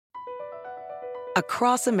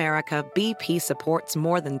Across America, BP supports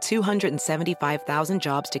more than 275,000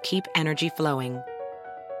 jobs to keep energy flowing.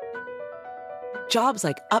 Jobs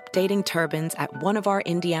like updating turbines at one of our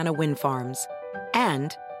Indiana wind farms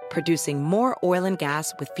and producing more oil and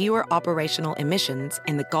gas with fewer operational emissions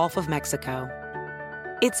in the Gulf of Mexico.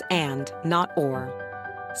 It's and, not or.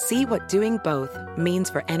 See what doing both means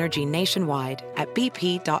for energy nationwide at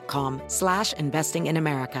bp.com/investing in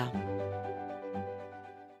America.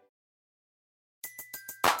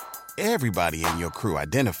 Everybody in your crew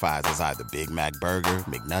identifies as either Big Mac Burger,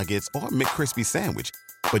 McNuggets, or McCrispy Sandwich.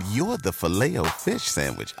 But you're the Filet-O-Fish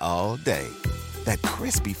Sandwich all day. That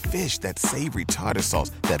crispy fish, that savory tartar sauce,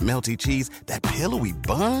 that melty cheese, that pillowy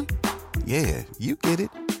bun. Yeah, you get it.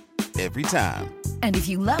 Every time. And if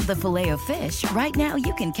you love the Filet-O-Fish, right now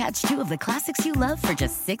you can catch two of the classics you love for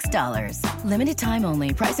just $6. Limited time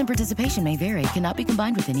only. Price and participation may vary. Cannot be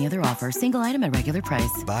combined with any other offer. Single item at regular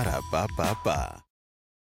price. Ba-da-ba-ba-ba.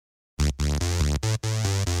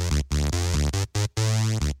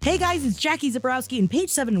 Hey guys, it's Jackie Zabrowski, and Page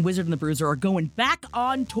 7 and Wizard and the Bruiser are going back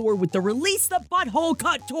on tour with the Release the Butthole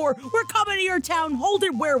Cut Tour. We're coming to your town. Hold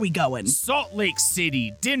it, where are we going? Salt Lake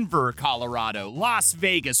City, Denver, Colorado, Las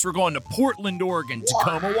Vegas. We're going to Portland, Oregon,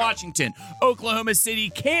 Tacoma, Washington, Oklahoma City,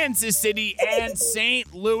 Kansas City, and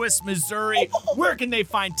St. Louis, Missouri. Where can they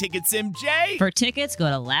find tickets, MJ? For tickets, go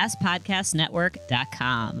to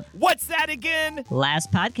lastpodcastnetwork.com. What's that again?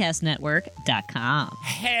 Lastpodcastnetwork.com.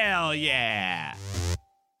 Hell yeah.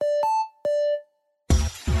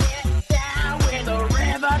 Down with the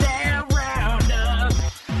Riverdale Roundup.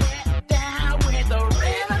 Get down with the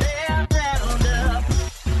Riverdale Roundup.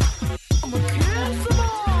 I'ma kiss them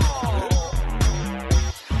all.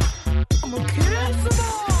 I'ma kiss them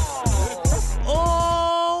all.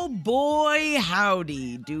 Oh boy,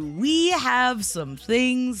 howdy. Do we have some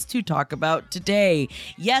things to talk about today?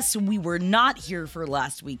 Yes, we were not here for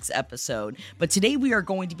last week's episode, but today we are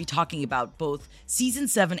going to be talking about both Season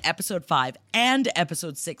 7, Episode 5, and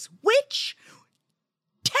Episode 6, which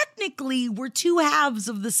technically were two halves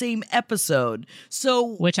of the same episode.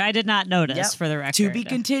 So, Which I did not notice, for the record. To be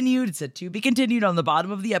continued. It said to be continued on the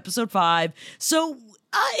bottom of the Episode 5. So,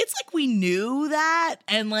 it's like we knew that,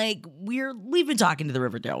 and like we've been talking to the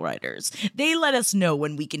Riverdale writers. They let us know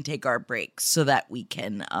when we can take our breaks so that we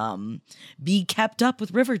can be kept up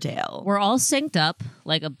with Riverdale. We're all synced up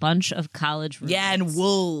like a bunch of college roommates. Yeah, and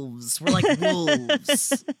wolves. We're like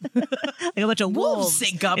wolves. Like a bunch of wolves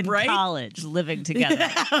sync up, in right? college living together.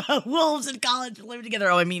 Wolves in college living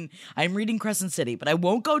together. Oh, I mean, I'm reading Crescent City, but I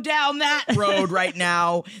won't go down that road right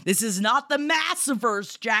now. This is not the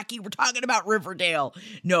Massiverse, Jackie. We're talking about Riverdale.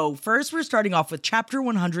 No, first we're starting off with chapter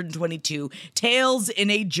 122, Tales in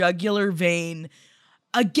a Jugular Vein.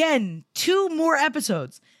 Again, 2 more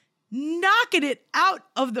episodes. Knocking it out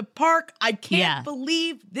of the park. I can't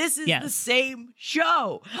believe this is the same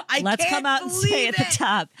show. Let's come out and say at the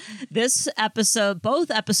top, this episode, both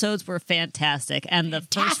episodes were fantastic. And the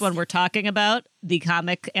first one we're talking about, the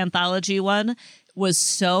comic anthology one, was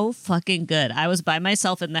so fucking good. I was by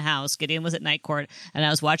myself in the house. Gideon was at night court, and I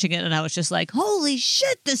was watching it, and I was just like, holy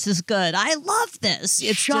shit, this is good. I love this.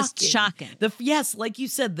 It's just shocking. Yes, like you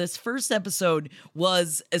said, this first episode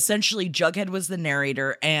was essentially Jughead was the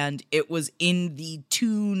narrator, and it was in the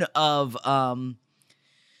tune of, oh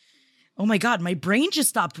my God, my brain just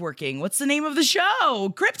stopped working. What's the name of the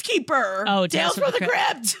show? Crypt Keeper. Oh, Tales from the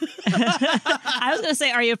Crypt. I was going to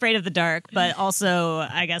say, Are You Afraid of the Dark? But also,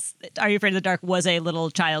 I guess, Are You Afraid of the Dark was a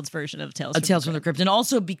little child's version of Tales from the Crypt. And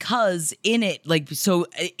also because in it, so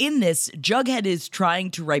in this, Jughead is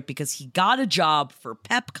trying to write because he got a job for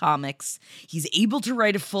Pep Comics. He's able to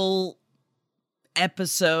write a full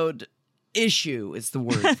episode. Issue is the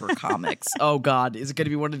word for comics. Oh God, is it going to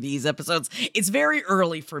be one of these episodes? It's very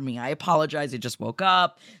early for me. I apologize. I just woke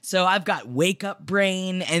up. So I've got wake up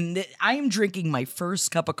brain, and I am drinking my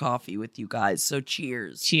first cup of coffee with you guys. So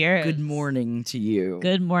cheers. Cheers. Good morning to you.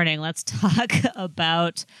 Good morning. Let's talk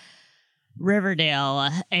about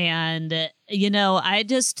Riverdale. And,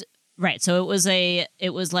 so it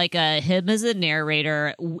was like him as a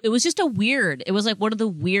narrator. It was just it was like one of the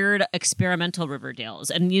weird experimental Riverdales.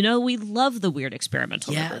 And we love the weird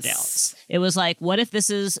experimental Riverdales. It was like, what if this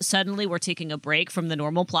is suddenly we're taking a break from the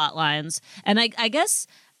normal plot lines? And I guess,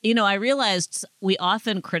 I realized we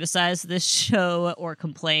often criticize this show or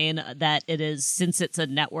complain that it is, since it's a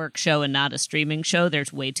network show and not a streaming show,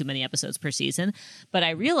 there's way too many episodes per season. But I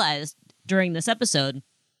realized during this episode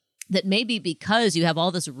that maybe because you have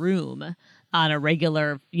all this room on a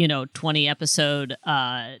regular, 20 episode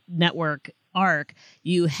network arc,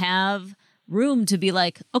 you have room to be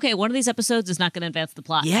like, okay, one of these episodes is not going to advance the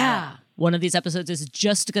plot. Yeah. one of these episodes is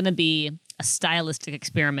just going to be a stylistic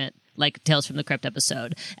experiment like Tales from the Crypt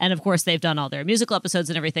episode. And of course, they've done all their musical episodes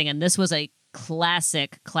and everything. And this was a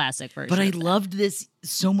classic version. But I of that. loved this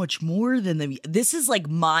so much more than this is like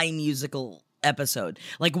my musical episode.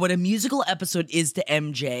 Like what a musical episode is to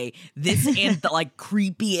MJ, this and like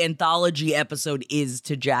creepy anthology episode is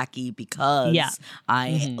to Jackie, because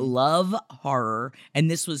I love horror,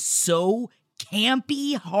 and this was so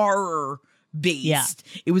campy horror based. Yeah.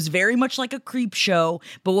 It was very much like a creep show,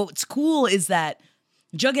 but what's cool is that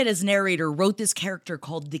Jughead, as narrator, wrote this character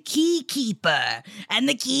called the Key Keeper, and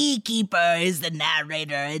the Key Keeper is the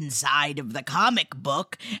narrator inside of the comic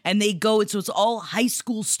book, and so it's all high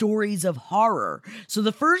school stories of horror. So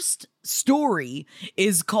the first story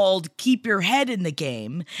is called Keep Your Head in the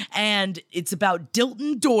Game, and it's about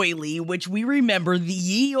Dilton Doily, which we remember, the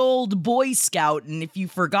ye old Boy Scout. And if you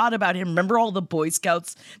forgot about him, remember all the Boy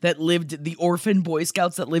Scouts the orphan Boy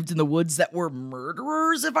Scouts that lived in the woods that were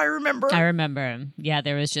murderers, if I remember? I remember him. Yeah,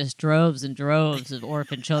 there was just droves and droves of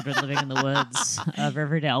orphan children living in the woods of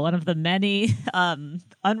Riverdale. One of the many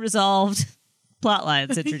unresolved plot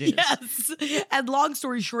lines introduced. Yes. And long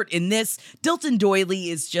story short, in this, Dilton Doily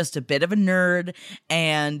is just a bit of a nerd,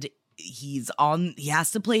 and he has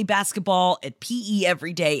to play basketball at PE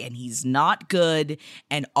every day, and he's not good,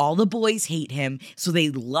 and all the boys hate him, so they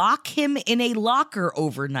lock him in a locker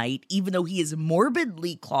overnight, even though he is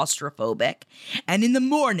morbidly claustrophobic. And in the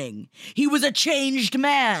morning, he was a changed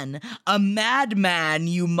man, a madman,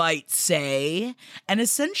 you might say. And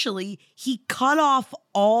essentially, he cut off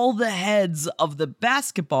all the heads of the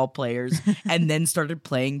basketball players and then started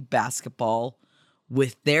playing basketball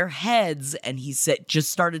with their heads, and he just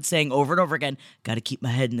started saying over and over again, "Gotta keep my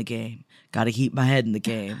head in the game. Gotta keep my head in the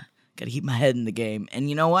game. Gotta keep my head in the game." And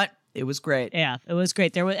you know what? It was great. Yeah, it was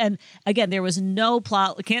great. There was no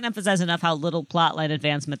plot. We can't emphasize enough how little plot line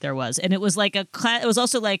advancement there was. And it was like it was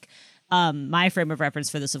also like my frame of reference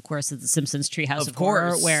for this, of course, is The Simpsons Treehouse of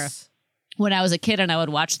Horror, where when I was a kid and I would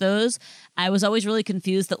watch those, I was always really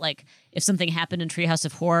confused that like if something happened in Treehouse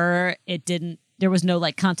of Horror, there was no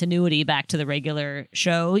like continuity back to the regular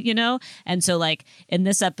show, you know? And so like in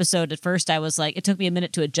this episode, at first I was like, it took me a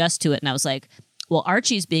minute to adjust to it. And I was like, well,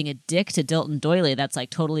 Archie's being a dick to Dilton Doily. That's like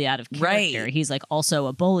totally out of character. Right. He's like also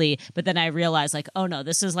a bully. But then I realized like, oh no,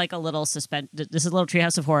 this is like a little this is a little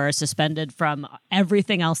Treehouse of Horror suspended from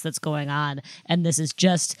everything else that's going on. And this is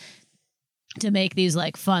just to make these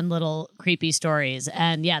like fun little creepy stories.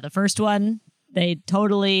 And yeah, the first one, they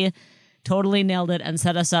totally nailed it and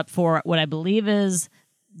set us up for what I believe is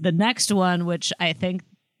the next one, which I think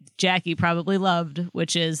Jackie probably loved,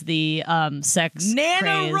 which is the sex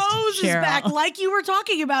Nana Rose is back, like you were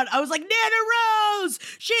talking about. I was like, Nana Rose,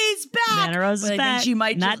 she's back. Nana Rose is back. I think she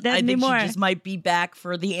might not dead anymore. anymore. She just might be back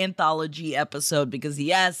for the anthology episode, because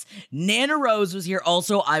yes, Nana Rose was here.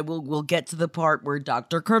 Also, we'll get to the part where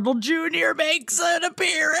Dr. Colonel Jr. makes an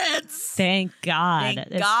appearance. Thank God. It's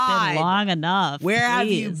been long enough. Where have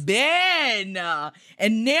you been?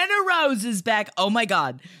 And Nana Rose is back. Oh my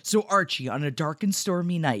God. So Archie, on a dark and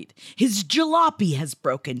stormy night, his jalopy has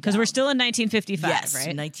broken because we're still in 1955, yes, right?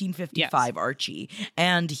 1955, yes. Archie.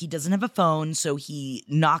 And he doesn't have a phone, so he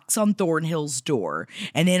knocks on Thornhill's door.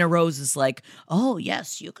 And Nana Rose is like, "Oh,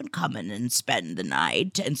 yes, you can come in and spend the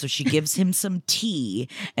night." And so she gives him some tea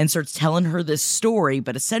and starts telling her this story,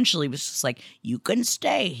 but essentially was just like, "You can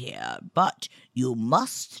stay here, but you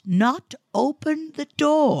must not open the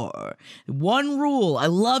door." One rule. I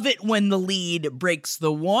love it when the lead breaks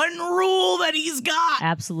the one rule that he's got.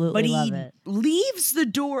 Absolutely love it. Leaves the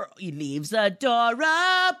door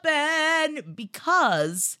open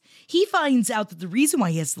because he finds out that the reason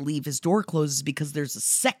why he has to leave his door closed is because there's a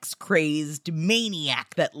sex-crazed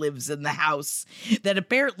maniac that lives in the house, that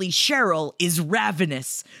apparently Cheryl is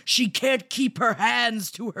ravenous. She can't keep her hands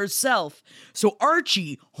to herself. So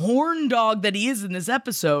Archie, horn dog that he is in this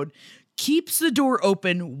episode, keeps the door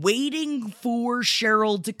open, waiting for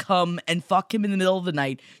Cheryl to come and fuck him in the middle of the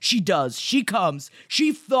night. She does. She comes.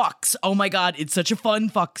 She fucks. Oh my God, it's such a fun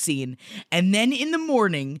fuck scene. And then in the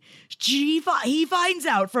morning, he finds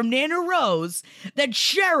out from Nana Rose that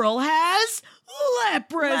Cheryl has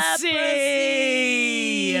leprosy.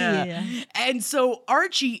 And so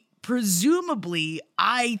Archie, presumably,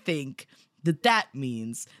 I think that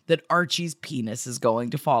means that Archie's penis is going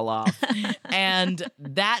to fall off. And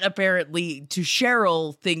that apparently to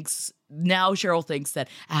Cheryl thinks that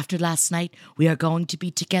after last night, we are going to be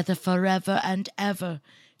together forever and ever,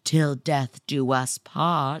 till death do us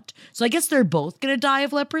part. So I guess they're both going to die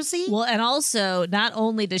of leprosy. Well, and also not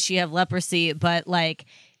only does she have leprosy, but like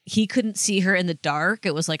he couldn't see her in the dark.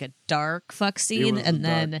 It was like a dark fuck scene. And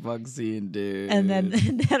then fuck scene, dude. And then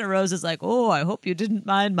Nana Rose is like, oh, I hope you didn't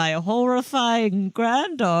mind my horrifying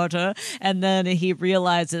granddaughter. And then he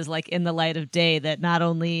realizes, like, in the light of day that not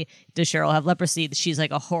only does Cheryl have leprosy, she's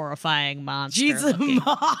like a horrifying monster. She's a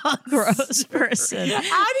monster. Gross person.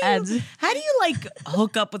 How do you like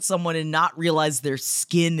hook up with someone and not realize their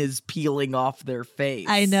skin is peeling off their face?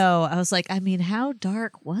 I know. I was like, I mean, how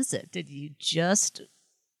dark was it? Did you just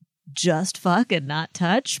fuck and not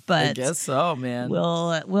touch? But I guess so, man.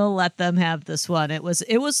 We'll let them have this one. It was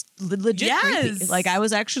legit creepy. Like I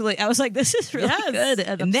was like, this is really good.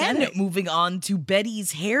 And then moving on to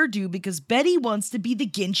Betty's hairdo, because Betty wants to be the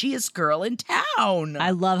ginchiest girl in town.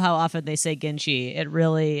 I love how often they say Ginchi. It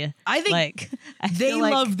really, I think they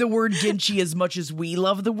love the word Ginchi as much as we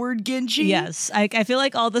love the word Ginchi. Yes. I feel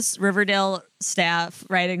like all this Riverdale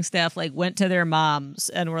writing staff, like went to their moms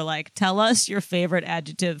and were like, tell us your favorite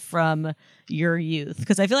adjective from your youth.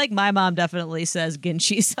 Because I feel like my mom definitely says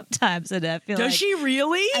Ginchi sometimes. And I feel Does she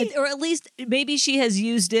really? Or at least maybe she has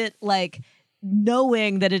used it like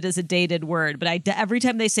knowing that it is a dated word. But every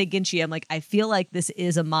time they say Ginchi, I'm like, I feel like this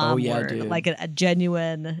is a mom word. Dude. Like a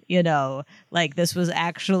genuine, like this was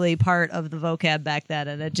actually part of the vocab back then.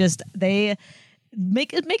 And it just, they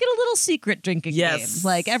make it a little secret drinking game.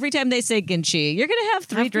 Like every time they say Ginchi, you're gonna have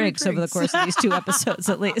three drinks over the course of these 2 episodes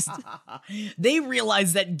at least. They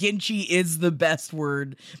realize that Ginchi is the best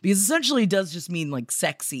word because essentially it does just mean like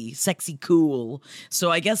sexy cool.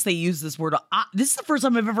 So I guess they use this word. This is the first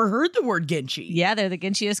time I've ever heard the word Ginchi. Yeah, they're the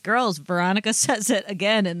Ginchiest girls. Veronica says it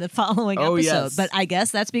again in the following episode. Yes. But I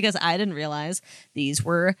guess that's because I didn't realize these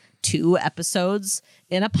were 2 episodes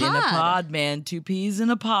in a pod. In a pod, man. 2 peas in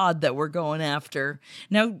a pod that we're going after.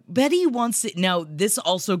 Now, Betty wants to... Now, this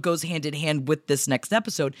also goes hand in hand with this next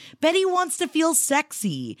episode. Betty wants to feel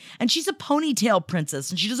sexy. And she's a ponytail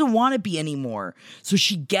princess. And she doesn't want to be anymore. So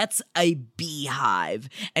she gets a beehive.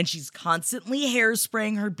 And she's constantly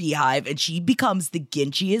hairspraying her beehive. And she becomes the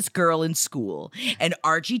ginchiest girl in school. And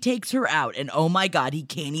Archie takes her out. And oh my God, he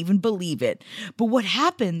can't even believe it. But what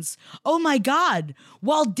happens... Oh my God.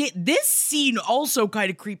 While this scene also kind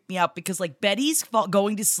of creeped me out because like Betty's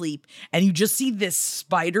going to sleep and you just see this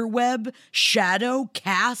spider web shadow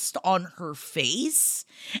cast on her face.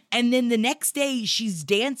 And then the next day she's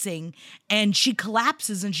dancing and she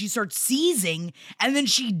collapses and she starts seizing and then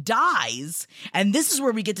she dies. And this is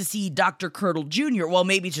where we get to see Dr. Curdle Jr. Well,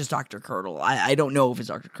 maybe it's just Dr. Curdle. I don't know if it's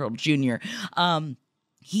Dr. Curdle Jr.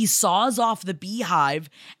 He saws off the beehive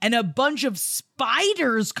and a bunch of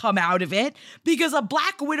spiders come out of it because a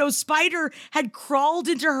black widow spider had crawled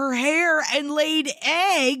into her hair and laid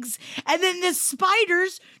eggs. And then the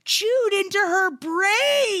spiders chewed into her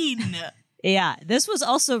brain. Yeah, this was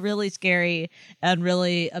also really scary and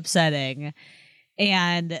really upsetting.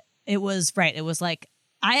 And it was like,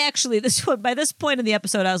 by this point in the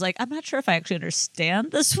episode, I was like, I'm not sure if I actually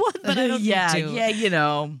understand this one, but I don't need to.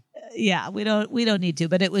 Yeah, Yeah, we don't need to,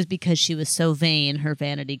 but it was because she was so vain, her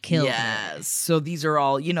vanity killed her. Yes. So these are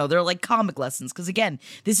all, they're like comic lessons. Because again,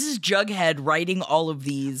 this is Jughead writing all of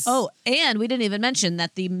these. Oh, and we didn't even mention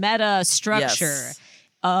that the meta structure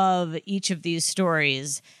of each of these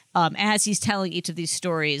stories, as he's telling each of these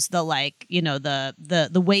stories, the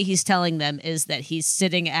way he's telling them is that he's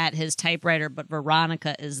sitting at his typewriter, but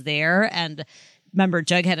Veronica is there. And remember,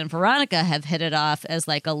 Jughead and Veronica have hit it off as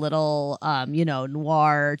like a little,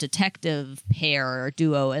 noir detective pair or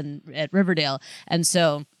duo at Riverdale. And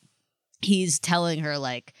so he's telling her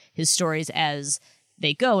like his stories as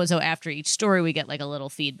they go. And so after each story, we get like a little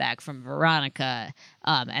feedback from Veronica.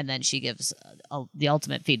 And then she gives the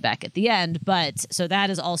ultimate feedback at the end. But so that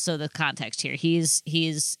is also the context here.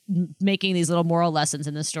 He's making these little moral lessons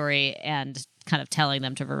in the story and kind of telling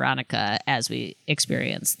them to Veronica as we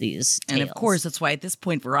experience these tales. And of course, that's why at this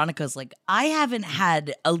point, Veronica's like, I haven't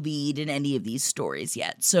had a lead in any of these stories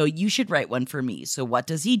yet, so you should write one for me. So what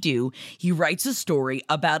does he do? He writes a story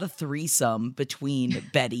about a threesome between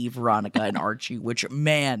Betty, Veronica, and Archie, which,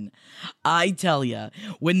 man, I tell you,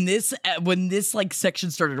 when this like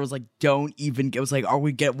section started, I was like, what are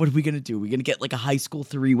we going to do? Are we going to get like a high school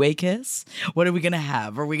 3-way kiss? What are we going to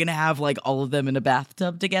have? Are we going to have like all of them in a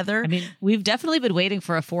bathtub together? I mean, we've definitely been waiting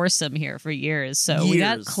for a foursome here for years, so we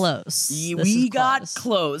got close. We got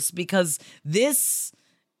close because this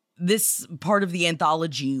part of the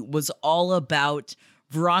anthology was all about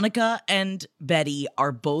Veronica and Betty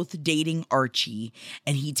are both dating Archie,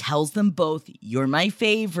 and he tells them both, you're my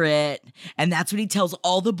favorite. And that's what he tells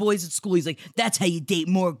all the boys at school. He's like, that's how you date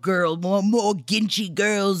more Ginchy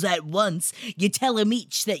girls at once. You tell them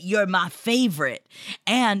each that you're my favorite.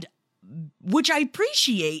 And which I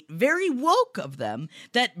appreciate, very woke of them,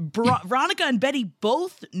 that Veronica and Betty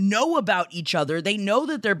both know about each other. They know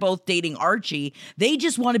that they're both dating Archie. They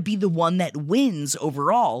just want to be the one that wins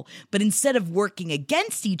overall. But instead of working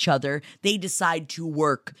against each other, they decide to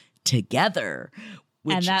work together.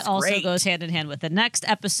 And that also goes hand in hand with the next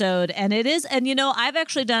episode. And it is, and I've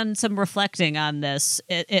actually done some reflecting on this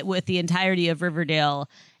with the entirety of Riverdale.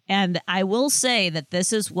 And I will say that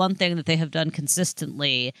this is one thing that they have done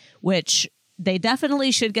consistently, which they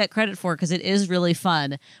definitely should get credit for because it is really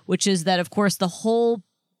fun, which is that, of course, the whole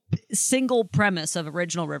single premise of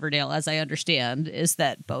original Riverdale, as I understand, is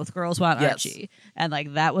that both girls want Archie. And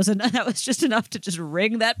that was just enough to just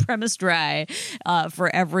wring that premise dry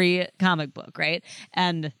for every comic book, right?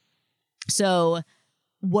 And so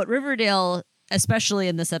what Riverdale, especially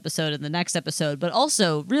in this episode and the next episode, but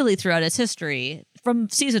also really throughout its history from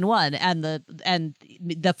season 1 and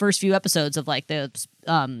the first few episodes of the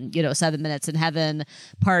 7 Minutes in Heaven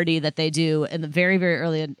party that they do in the very, very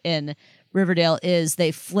early in Riverdale, is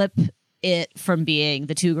they flip it from being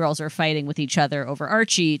the two girls are fighting with each other over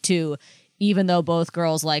Archie to, even though both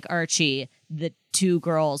girls like Archie, the two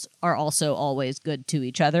girls are also always good to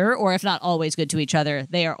each other, or if not always good to each other,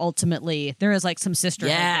 they are ultimately, there is some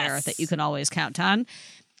sisterhood there that you can always count on.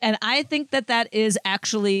 And I think that is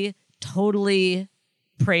actually totally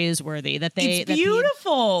praiseworthy. It's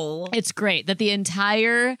beautiful. It's great that the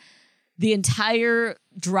entire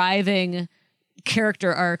driving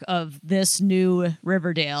character arc of this new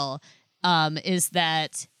Riverdale is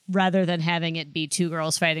that rather than having it be two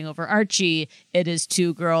girls fighting over Archie, it is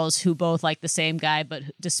two girls who both like the same guy, but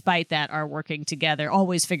despite that are working together,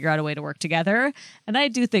 always figure out a way to work together. And I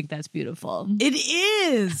do think that's beautiful. It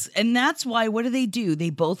is. And that's why, what do? They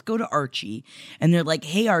both go to Archie and they're like,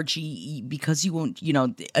 hey, Archie, because you won't,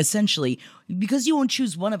 essentially, because you won't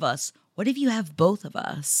choose one of us, what if you have both of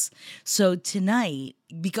us? So tonight,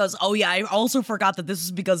 because, I also forgot that this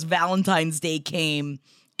is because Valentine's Day came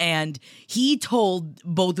and he told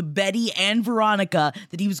both Betty and Veronica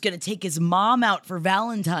that he was going to take his mom out for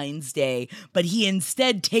Valentine's Day, but he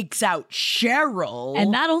instead takes out Cheryl. And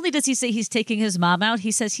not only does he say he's taking his mom out, he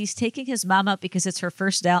says he's taking his mom out because it's her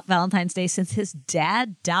first Valentine's Day since his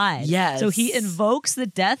dad died. Yes. So he invokes the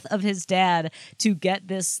death of his dad to get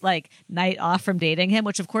this night off from dating him,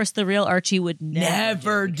 which of course the real Archie would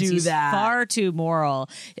never do he's that. Far too moral.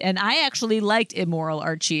 And I actually liked immoral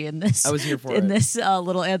Archie in this. I was here for in this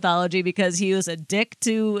little anthology because he was a dick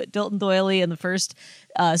to Dilton Doily in the first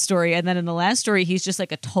story, and then in the last story he's just a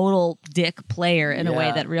total dick player in a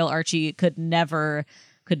way that real Archie could never.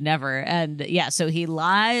 And so he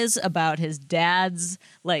lies about his dad's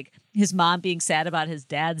his mom being sad about his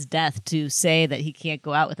dad's death to say that he can't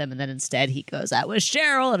go out with him, and then instead he goes out with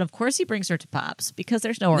Cheryl, and of course he brings her to Pops because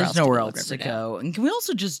there's nowhere else to go. And can we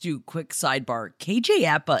also just do a quick sidebar? KJ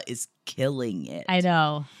Apa is killing it. I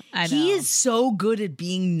know. He is so good at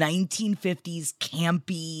being 1950s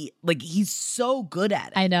campy. He's so good at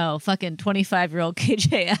it. I know. Fucking 25-year-old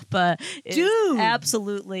KJ Apa is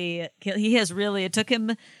absolutely. He has really. It took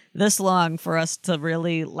him this long for us to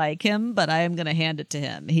really like him, but I am going to hand it to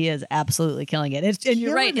him. He is absolutely killing it. And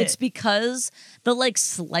you're right. It's because the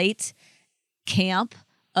slight camp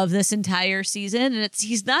of this entire season, and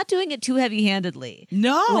he's not doing it too heavy-handedly.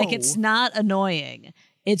 No. It's not annoying.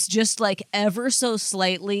 It's just ever so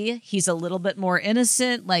slightly, he's a little bit more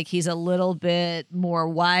innocent, he's a little bit more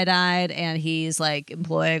wide-eyed, and he's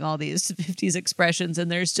employing all these 50s expressions,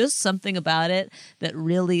 and there's just something about it that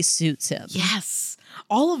really suits him. Yes.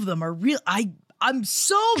 All of them are real. I'm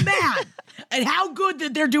so mad at how good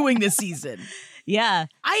that they're doing this season. Yeah.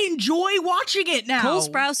 I enjoy watching it now. Cole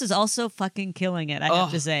Sprouse is also fucking killing it, I have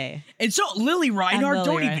to say. And so Lily Reinhardt,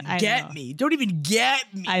 don't even get me. Don't even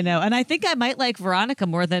get me. I know. And I think I might like Veronica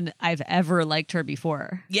more than I've ever liked her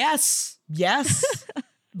before. Yes.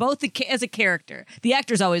 Both as a character. The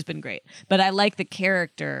actor's always been great, but I like the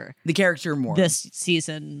character more this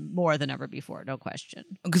season more than ever before, no question.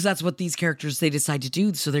 Because that's what these characters, they decide to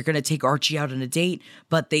do. So they're going to take Archie out on a date,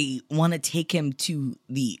 but they want to take him to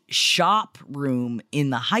the shop room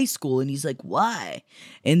in the high school. And he's like, why?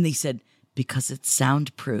 And they said, because it's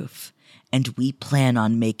soundproof. And we plan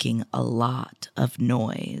on making a lot of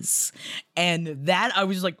noise. And that, I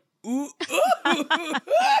was like, ooh,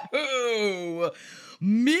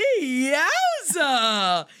 meowza.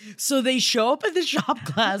 So they show up at the shop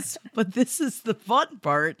class, but this is the fun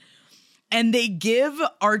part. And they give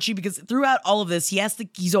Archie, because throughout all of this,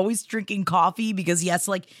 he's always drinking coffee because he has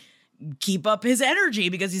to keep up his energy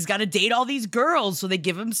because he's got to date all these girls. So they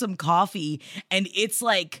give him some coffee, and it's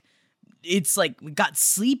it's like got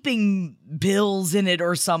sleeping pills in it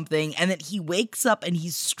or something, and then he wakes up and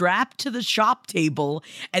he's strapped to the shop table,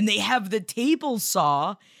 and they have the table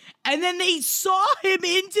saw, and then they saw him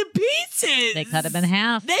into pieces. They cut him in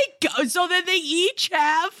half. So then they each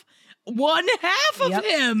have one half of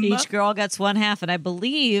him. Each girl gets one half, and I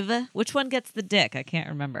believe which one gets the dick? I can't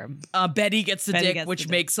remember. Betty gets the dick, which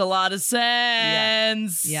makes a lot of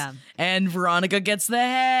sense. Yeah. And Veronica gets the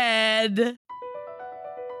head.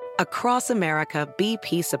 Across America,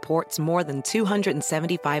 BP supports more than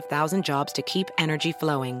 275,000 jobs to keep energy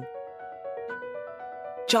flowing.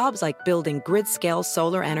 Jobs like building grid-scale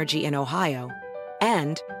solar energy in Ohio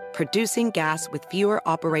and producing gas with fewer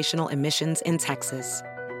operational emissions in Texas.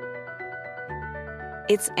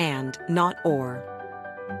 It's and, not or.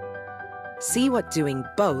 See what doing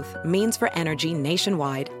both means for energy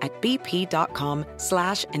nationwide at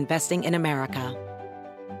bp.com/investing in America.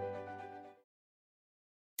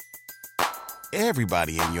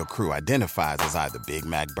 Everybody in your crew identifies as either Big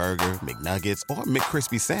Mac Burger, McNuggets, or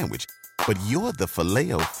McCrispy Sandwich. But you're the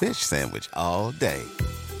Filet-O-Fish Sandwich all day.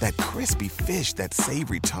 That crispy fish, that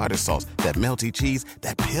savory tartar sauce, that melty cheese,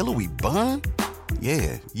 that pillowy bun.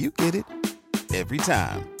 Yeah, you get it. Every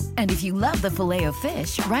time. And if you love the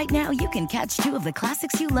Filet-O-Fish, right now you can catch two of the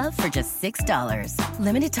classics you love for just $6.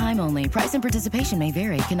 Limited time only. Price and participation may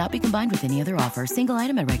vary. Cannot be combined with any other offer. Single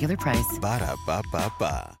item at regular price.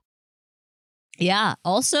 Ba-da-ba-ba-ba. Yeah,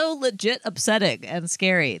 also legit upsetting and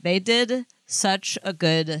scary. They did such a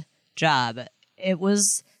good job. It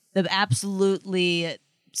was the absolutely,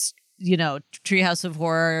 Treehouse of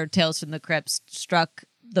Horror, Tales from the Crypt struck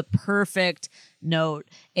the perfect note.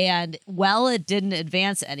 And while it didn't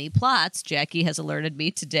advance any plots, Jackie has alerted me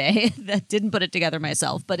today that didn't put it together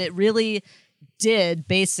myself, but it really did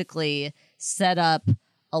basically set up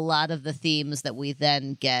a lot of the themes that we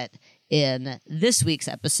then get in this week's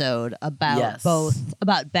episode about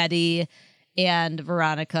about Betty and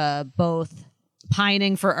Veronica both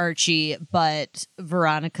pining for Archie, but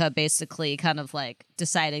Veronica basically kind of like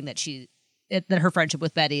deciding that that her friendship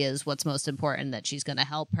with Betty is what's most important, that she's going to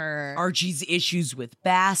help her. Archie's issues with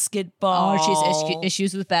basketball.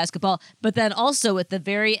 Issues with basketball. But then also at the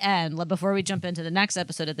very end, before we jump into the next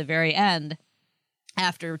episode, at the very end,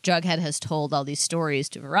 after Jughead has told all these stories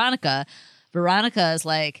to Veronica, Veronica is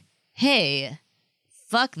like, hey,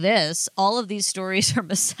 fuck this. All of these stories are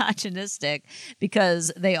misogynistic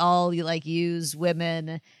because they all use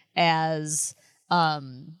women as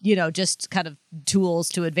just kind of tools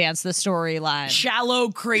to advance the storyline. Shallow,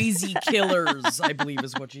 crazy killers, I believe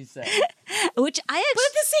is what she said. Which I actually... But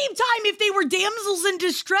at the same time, if they were damsels in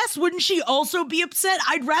distress, wouldn't she also be upset?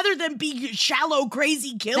 I'd rather them be shallow,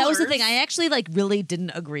 crazy killers. That was the thing. I actually really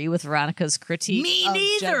didn't agree with Veronica's critique of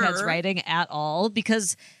Jughead's writing at all,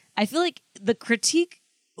 because I feel like the critique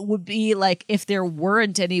would be like if there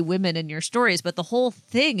weren't any women in your stories, but the whole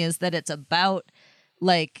thing is that it's about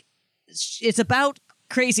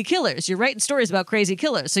crazy killers. You're writing stories about crazy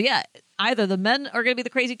killers. So yeah, either the men are going to be the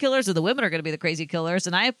crazy killers or the women are going to be the crazy killers.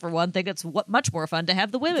 And I, for one, think it's much more fun to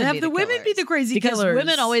have the women be the crazy killers. Because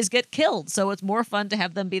women always get killed. So it's more fun to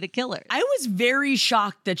have them be the killers. I was very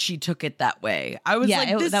shocked that she took it that way. I was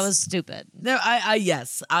that was stupid. No,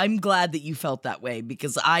 yes, I'm glad that you felt that way,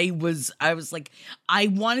 because I was like, I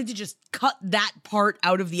wanted to just cut that part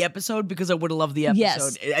out of the episode because I would have loved the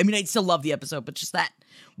episode. Yes. I mean, I still love the episode, but just that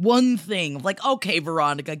one thing of like, okay,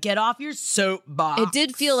 Veronica, get off your soapbox. It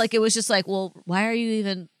did feel like it was just like, well, why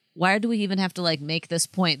do we even have to make this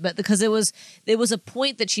point? But because it was a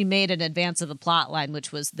point that she made in advance of the plot line,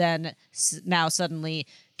 which was then now suddenly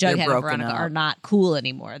Jughead and Veronica are not cool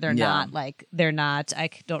anymore. They're not I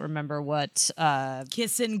don't remember what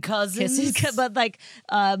kissing cousins, but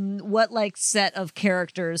what set of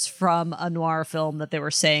characters from a noir film that they were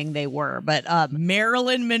saying they were. But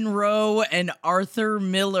Marilyn Monroe and Arthur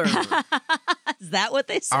Miller. Is that what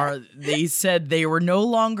they said? They said they were no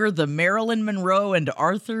longer the Marilyn Monroe and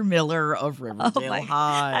Arthur Miller of Riverdale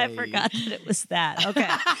High. I forgot that it was that. Okay.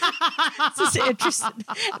 This is interesting.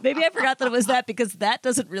 Maybe I forgot that it was that because that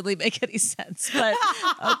doesn't really make any sense, but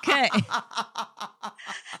okay.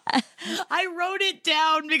 I wrote it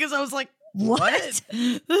down because I was like, what?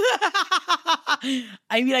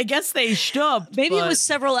 I mean, I guess they stopped. Maybe it was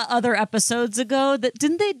several other episodes ago that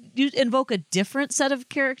didn't they invoke a different set of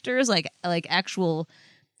characters, like actual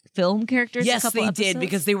film characters. Yes, a couple they episodes? did,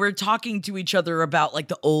 because they were talking to each other about like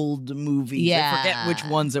the old movies. Yeah. I forget which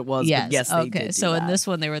ones it was, but yes, they did. So in this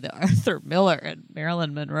one, they were the Arthur Miller and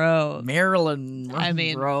Marilyn Monroe. Marilyn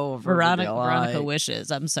Monroe, Veronica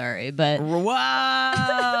wishes. I'm sorry, but whoa!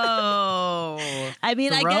 I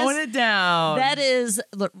mean, I throwing guess it down. that is,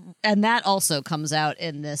 and that also comes out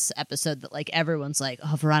in this episode that like everyone's like,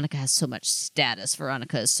 oh, Veronica has so much status.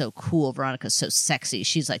 Veronica is so cool. Veronica is so sexy.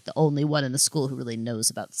 She's like the only one in the school who really knows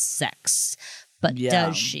about sex. But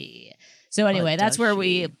does she? So anyway, that's where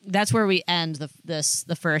we end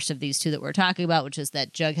the first of these two that we're talking about, which is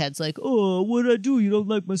that Jughead's like, oh, what'd I do? You don't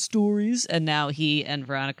like my stories? And now he and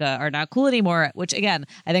Veronica are not cool anymore, which again,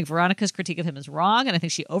 I think Veronica's critique of him is wrong, and I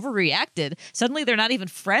think she overreacted. Suddenly they're not even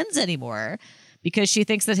friends anymore because she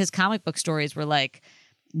thinks that his comic book stories were like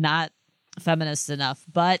not feminist enough.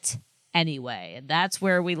 But anyway, that's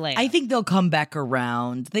where we land. I think they'll come back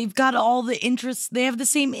around. They've got all the interests. They have the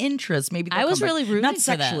same interests. Maybe I was really rooting not for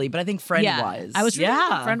sexually, them. but I think friend-wise. I was rooting for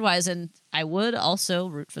them friend-wise, and I would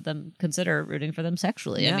also consider rooting for them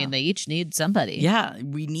sexually. Yeah. I mean, they each need somebody. Yeah,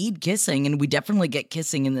 we need kissing, and we definitely get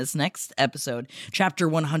kissing in this next episode. Chapter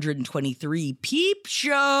 123, Peep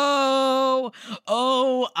Show!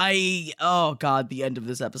 Oh God, the end of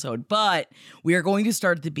this episode. But we are going to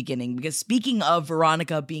start at the beginning, because speaking of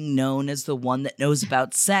Veronica being known as the one that knows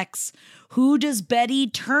about sex, who does Betty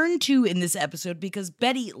turn to in this episode? Because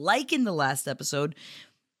Betty, like in the last episode,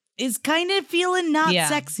 is kind of feeling not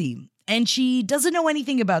sexy. And she doesn't know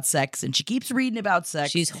anything about sex, and she keeps reading about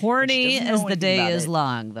sex. She's horny as the day is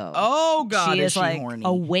long, though. Oh God, she is like horny?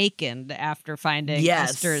 Awakened after finding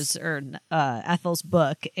Ethel's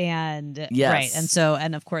book, and yes. right,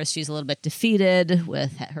 and of course she's a little bit defeated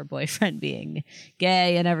with her boyfriend being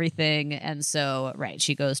gay and everything, and so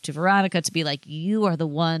she goes to Veronica to be like, you are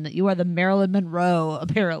the Marilyn Monroe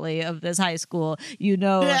apparently of this high school. You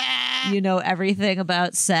know everything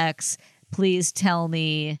about sex. Please tell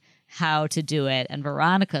me how to do it. And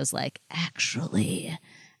Veronica's like, actually,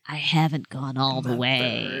 I haven't gone all the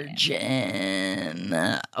way. Virgin.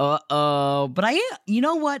 But you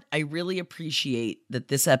know what? I really appreciate that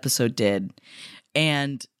this episode did.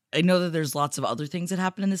 And I know that there's lots of other things that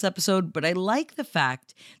happen in this episode, but I like the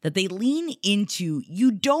fact that they lean into, you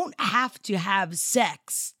don't have to have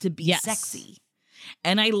sex to be sexy.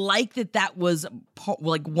 And I like that was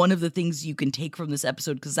like one of the things you can take from this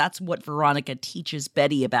episode, because that's what Veronica teaches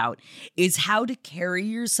Betty about, is how to carry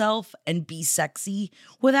yourself and be sexy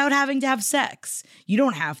without having to have sex. You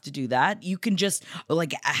don't have to do that. You can just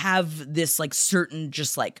like have this like certain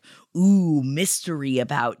just like mystery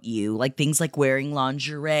about you, like things like wearing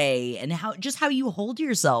lingerie and how you hold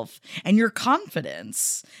yourself and your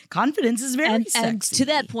confidence. Confidence is very sexy. And to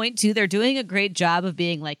that point too, they're doing a great job of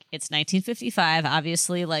being like, it's 1955,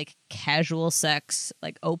 obviously like casual sex,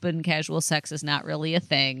 like open casual sex is not really a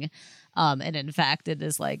thing. And in fact, it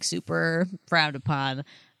is like super frowned upon.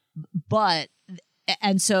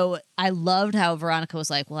 And so I loved how Veronica was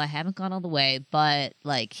like, well, I haven't gone all the way, but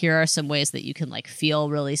like, here are some ways that you can like feel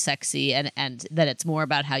really sexy, and that it's more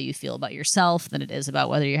about how you feel about yourself than it is about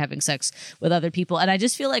whether you're having sex with other people. And I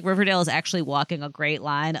just feel like Riverdale is actually walking a great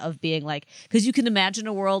line of being like, because you can imagine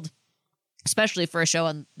a world, especially for a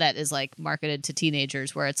show that is like marketed to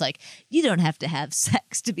teenagers, where it's like, you don't have to have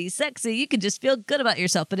sex to be sexy. You can just feel good about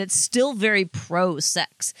yourself, but it's still very pro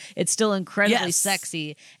sex. It's still incredibly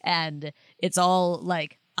sexy. And it's all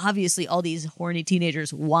like, obviously all these horny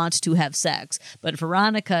teenagers want to have sex, but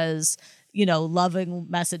Veronica's, loving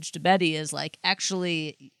message to Betty is like,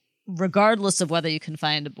 actually, regardless of whether you can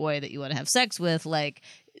find a boy that you want to have sex with, like,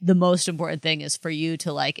 the most important thing is for you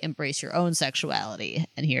to like embrace your own sexuality,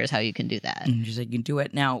 and here's how you can do that. And here's how you can do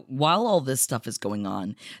it. Now, while all this stuff is going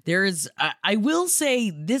on, I will say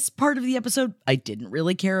this part of the episode I didn't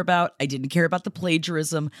really care about. I didn't care about the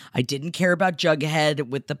plagiarism. I didn't care about Jughead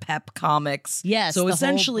with the Pep comics. Yes. So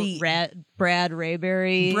essentially, Brad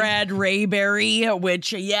Rayberry,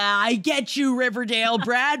 which I get you, Riverdale.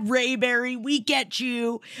 Brad Rayberry, we get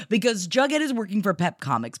you, because Jughead is working for Pep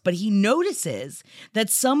Comics, but he notices that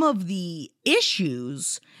some of the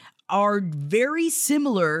issues are very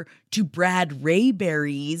similar to Brad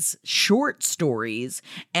Rayberry's short stories,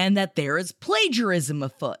 and that there is plagiarism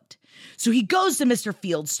afoot. So he goes to Mr.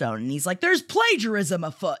 Fieldstone and he's like, there's plagiarism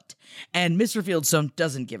afoot. And Mr. Fieldstone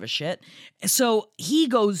doesn't give a shit. So he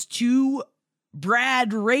goes to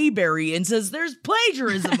Brad Rayberry and says, there's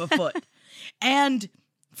plagiarism afoot. And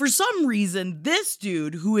for some reason, this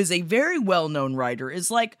dude, who is a very well-known writer, is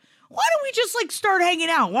like, why don't we just like start hanging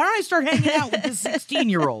out? Why don't I start hanging out with this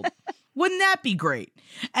 16-year-old? Wouldn't that be great?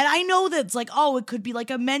 And I know that's like, oh, it could be like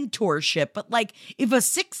a mentorship, but like if a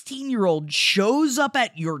 16-year-old shows up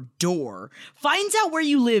at your door, finds out where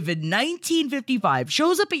you live in 1955,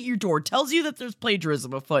 shows up at your door, tells you that there's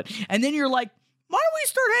plagiarism afoot, and then you're like, why don't we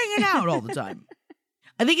start hanging out all the time?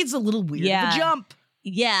 I think it's a little weird of a jump.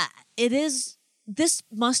 Yeah, it is. This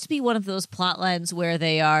must be one of those plot lines where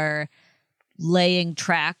they are laying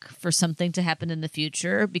track for something to happen in the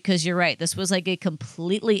future, because you're right. This was like a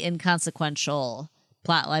completely inconsequential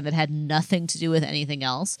plot line that had nothing to do with anything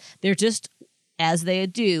else. They're just, as they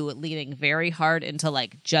do, leaning very hard into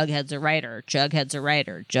like Jughead's a writer, Jughead's a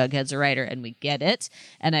writer, Jughead's a writer, and we get it.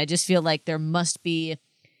 And I just feel like there must be,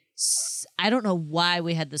 I don't know why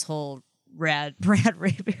we had this whole Brad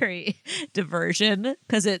Rayberry diversion,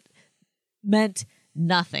 because it meant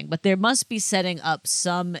nothing, but there must be setting up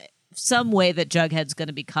some way that Jughead's going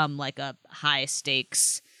to become like a high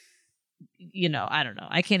stakes, I don't know.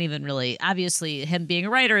 I can't even really, obviously him being a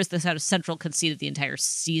writer is the sort of central conceit of the entire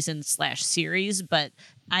season/series, but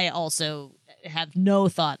I also have no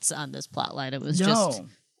thoughts on this plot line. It was just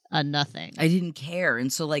a nothing. I didn't care.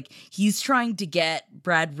 And so like he's trying to get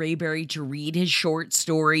Brad Rayberry to read his short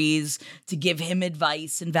stories, to give him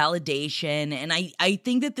advice and validation. And I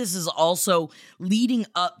think that this is also leading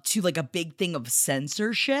up to like a big thing of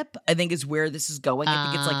censorship, I think is where this is going.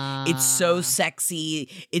 I think it's like, it's so sexy,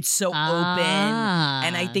 it's so open.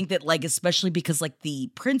 And I think that like, especially because like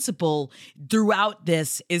the principal throughout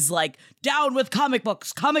this is like, down with comic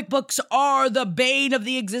books. Comic books are the bane of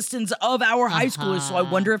the existence of our high schoolers. So I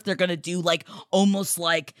wonder if they're going to do like almost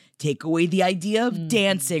like take away the idea of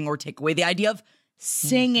dancing or take away the idea of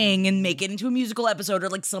singing and make it into a musical episode or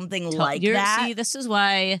like something like that. See, this is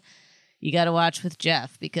why you got to watch with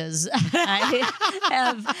Jeff, because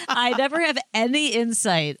I never have any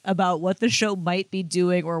insight about what the show might be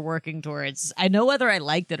doing or working towards. I know whether I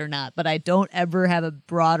liked it or not, but I don't ever have a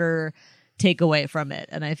broader takeaway from it,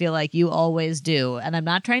 and I feel like you always do. And I'm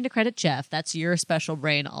not trying to credit Jeff. That's your special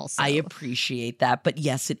brain also. I appreciate that, but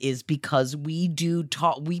yes, it is because we do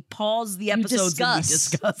talk. We pause the episodes and we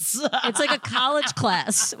discuss. It's like a college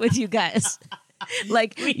class with you guys.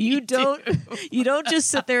 Like you don't just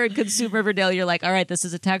sit there and consume Riverdale. You're like, all right, this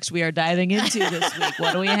is a text we are diving into this week.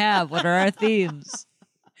 What do we have? What are our themes?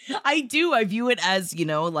 I do. I view it as,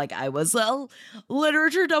 like I was a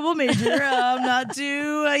literature double major. Not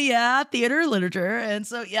too, theater literature. And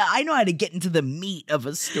so, I know how to get into the meat of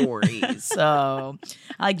a story. So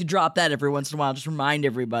I like to drop that every once in a while. Just remind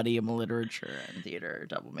everybody I'm a literature and theater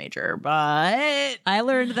double major. But I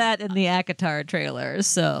learned that in the Akatar trailer.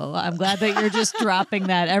 So I'm glad that you're just dropping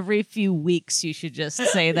that every few weeks. You should just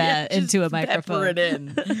say that into a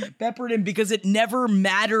microphone. Pepper it in because it never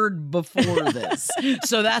mattered before this.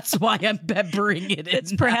 So that's why I'm peppering it in.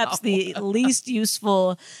 It's perhaps the least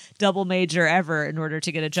useful double major ever in order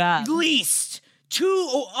to get a job. Least.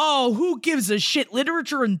 Who gives a shit?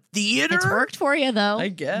 Literature and theater? It's worked for you, though. I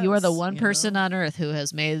guess. You are the one person on earth who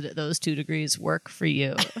has made those 2 degrees work for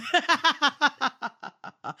you.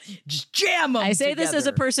 Just jam them I say together. this as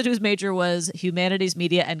a person whose major was humanities,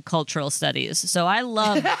 media, and cultural studies. So I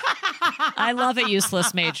love a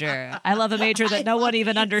useless major. I love a major that no one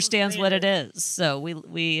even understands what it is. So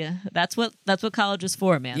we that's what college is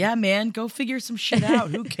for, man. Yeah, man. Go figure some shit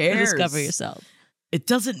out. Who cares? Discover yourself. It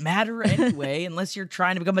doesn't matter anyway, unless you're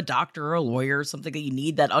trying to become a doctor or a lawyer or something that you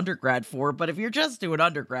need that undergrad for. But if you're just doing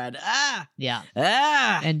undergrad,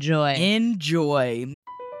 enjoy.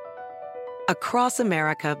 Across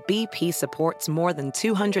America, BP supports more than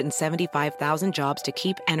 275,000 jobs to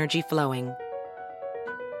keep energy flowing.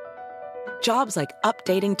 Jobs like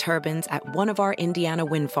updating turbines at one of our Indiana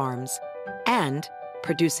wind farms and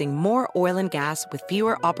producing more oil and gas with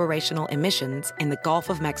fewer operational emissions in the Gulf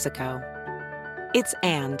of Mexico. It's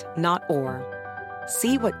and, not or.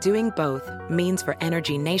 See what doing both means for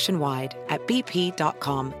energy nationwide at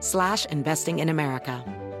bp.com/investing in America.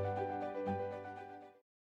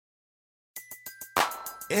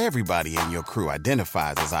 Everybody in your crew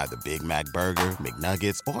identifies as either Big Mac Burger,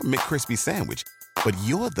 McNuggets, or McCrispy Sandwich. But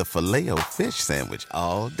you're the Filet-O-Fish Sandwich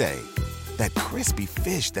all day. That crispy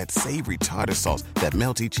fish, that savory tartar sauce, that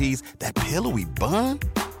melty cheese, that pillowy bun.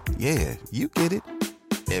 Yeah, you get it.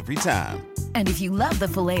 Every time. And if you love the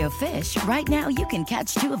Filet-O-Fish, right now you can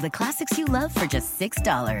catch 2 of the classics you love for just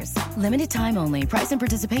 $6. Limited time only. Price and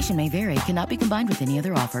participation may vary. Cannot be combined with any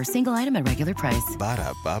other offer. Single item at regular price.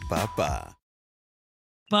 Ba-da-ba-ba-ba.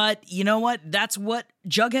 But you know what? That's what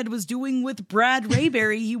Jughead was doing with Brad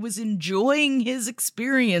Rayberry. He was enjoying his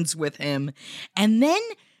experience with him. And then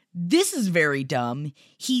this is very dumb.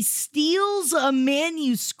 He steals a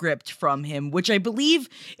manuscript from him, which I believe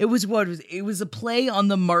it was a play on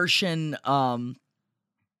the Martian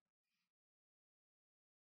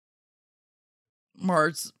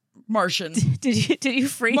Martian. Did you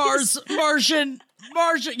freeze? Martian.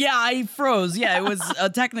 Yeah, I froze. Yeah, it was a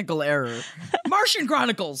technical error. Martian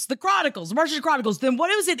Chronicles. Martian Chronicles. Then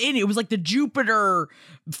what was it in? It was like the Jupiter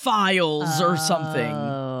Files or something.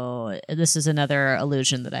 Oh, this is another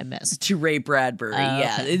allusion that I missed. To Ray Bradbury.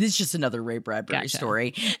 Yeah, okay. it is just another Ray Bradbury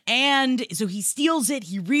story. And so he steals it.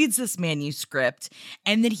 He reads this manuscript,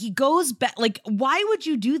 and then he goes back. Like, why would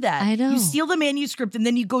you do that? I know. You steal the manuscript, and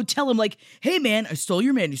then you go tell him, like, hey, man, I stole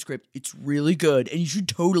your manuscript. It's really good, and you should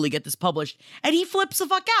totally get this published. And he flips the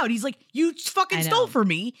fuck out. He's like, you fucking stole from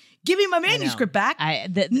me. Give me my manuscript back.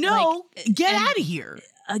 Get out of here.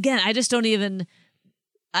 Again,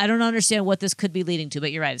 I don't understand what this could be leading to,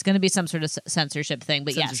 but you're right. It's going to be some sort of censorship thing.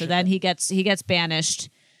 But so then he gets banished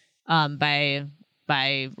by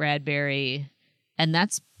Bradbury, and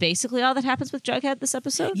that's basically all that happens with Jughead this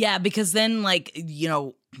episode. Yeah, because then, like, you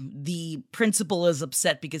know, the principal is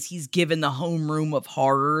upset because he's given the homeroom of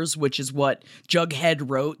horrors, which is what Jughead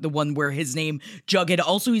wrote, the one where his name Jughead.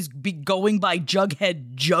 Also, he's going by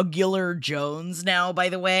Jughead Jugular Jones now, by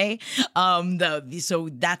the way. So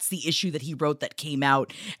that's the issue that he wrote that came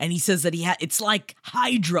out, and he says that it's like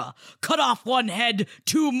Hydra, cut off one head,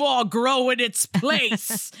 two more grow in its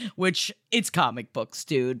place. Which it's comic books,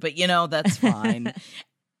 dude, but you know that's fine.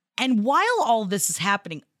 And while all this is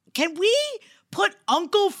happening, can we put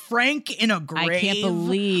Uncle Frank in a grave? I can't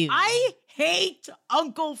believe. I hate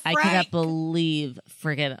Uncle Frank. I cannot believe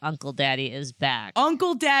friggin' Uncle Daddy is back.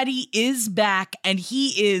 Uncle Daddy is back, and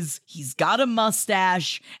he's got a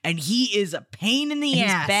mustache, and he is a pain in the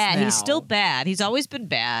ass. He's bad. Now. He's still bad. He's always been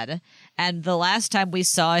bad. And the last time we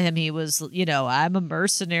saw him, he was, you know, I'm a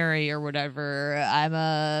mercenary or whatever. I'm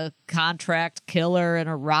a contract killer in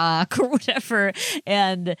Iraq or whatever.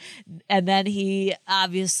 And then he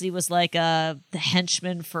obviously was like the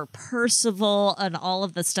henchman for Percival and all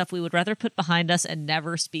of the stuff we would rather put behind us and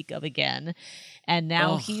never speak of again. And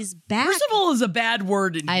now he's back. Percival is a bad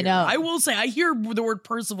word in here. I know. I will say, I hear the word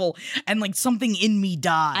Percival and like something in me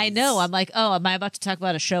dies. I know. I'm like, oh, am I about to talk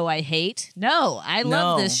about a show I hate? No, I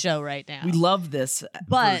love this show right now. We love this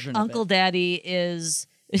version But Uncle Daddy is...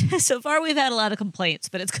 So far, we've had a lot of complaints,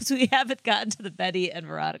 but it's because we haven't gotten to the Betty and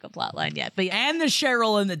Veronica plotline yet. But and the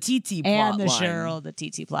Cheryl and the TT plotline. And the Cheryl and the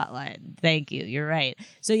TT plotline. Thank you. You're right.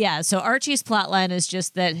 So yeah, so Archie's plotline is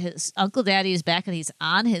just that his Uncle Daddy is back and he's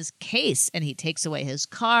on his case, and he takes away his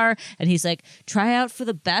car, and he's like, try out for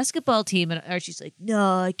the basketball team. And Archie's like,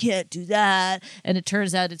 no, I can't do that. And it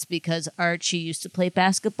turns out it's because Archie used to play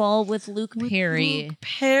basketball with Luke Perry. Luke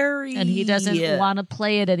Perry. And he doesn't want to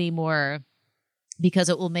play it anymore, because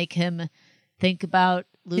it will make him think about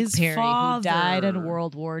Luke Perry, who died in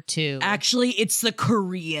World War II. Actually, it's the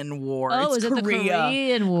Korean War. Oh, is it the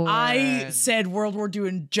Korean War? I said World War II,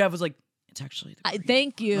 and Jeff was like, it's actually the Korean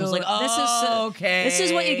thank you. I was like, okay. This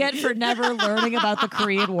is what you get for never learning about the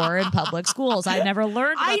Korean War in public schools. I never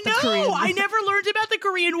learned about the Korean War. I never learned about the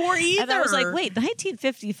Korean War either. And I was like, wait,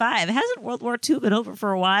 1955. Hasn't World War II been over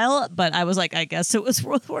for a while? But I was like, I guess it was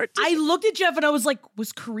World War II. I looked at Jeff and I was like,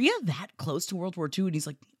 was Korea that close to World War II? And he's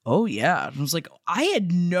like, oh yeah. And I was like, I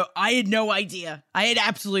had no idea. I had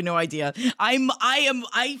absolutely no idea.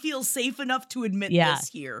 I feel safe enough to admit this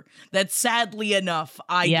here. That sadly enough,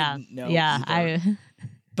 I didn't know. Yeah,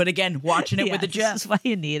 But again, watching it with a Jeff. This is why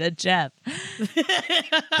you need a Jeff.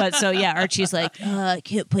 But so, yeah, Archie's like, I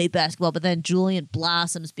can't play basketball. But then Julian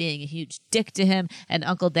blossoms being a huge dick to him. And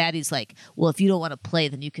Uncle Daddy's like, well, if you don't want to play,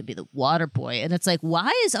 then you can be the water boy. And it's like,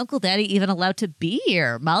 why is Uncle Daddy even allowed to be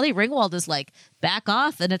here? Molly Ringwald is like, back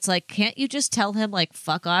off. And it's like, can't you just tell him, like,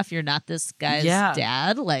 fuck off? You're not this guy's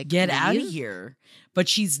dad. Like, get out of here. But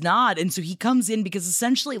she's not. And so he comes in because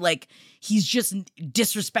essentially, like, he's just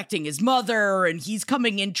disrespecting his mother, and he's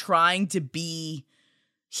coming in trying to be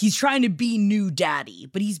new daddy,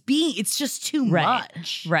 but it's just too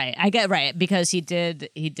much. Right. I get right. Because he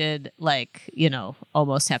did like, you know,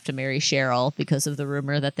 almost have to marry Cheryl because of the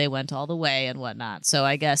rumor that they went all the way and whatnot. So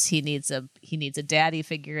I guess he needs a daddy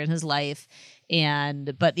figure in his life.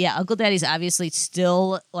 But yeah, Uncle Daddy's obviously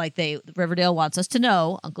still like Riverdale wants us to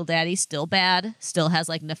know Uncle Daddy's still bad, still has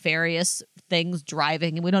like nefarious things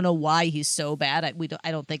driving, and we don't know why he's so bad.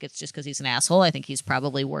 I don't think it's just because he's an asshole. I think he's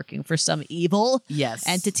probably working for some evil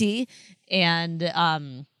entity. And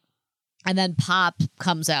then Pop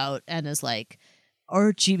comes out and is like,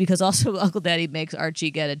 Archie, because also Uncle Daddy makes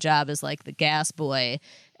Archie get a job as like the gas boy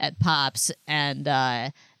at Pop's, and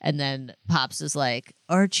And then Pops is like,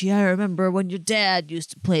 Archie, I remember when your dad used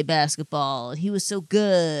to play basketball and he was so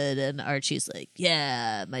good. And Archie's like,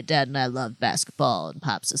 yeah, my dad and I love basketball. And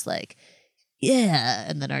Pops is like, yeah.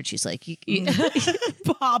 And then Archie's like,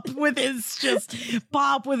 Pop with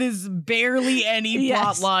his barely any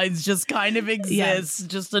plot lines just kind of exists.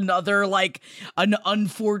 Just another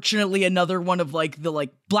unfortunately another one of the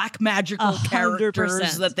black magical 100%.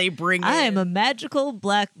 characters that they bring in. I am a magical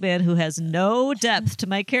black man who has no depth to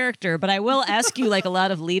my character, but I will ask you a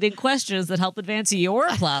lot of leading questions that help advance your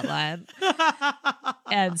plot line.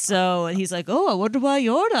 And so he's like, oh, I wonder why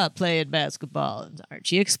you're not playing basketball. And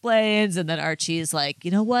Archie explains, and then Archie's like,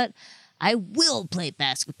 you know what? I will play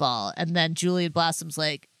basketball. And then Julian Blossom's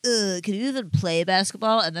like, can you even play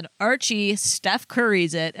basketball? And then Archie Steph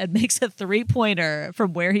Curry's it and makes a 3-pointer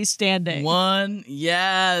from where he's standing.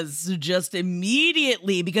 Just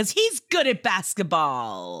immediately, because he's good at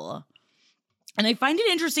basketball. And I find it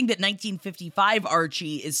interesting that 1955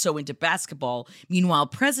 Archie is so into basketball. Meanwhile,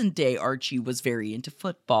 present day Archie was very into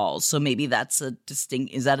football. So maybe that's is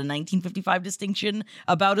that a 1955 distinction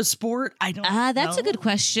about a sport? I don't know. That's a good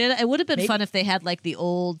question. It would have been fun if they had the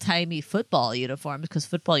old timey football uniforms, because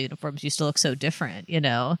football uniforms used to look so different,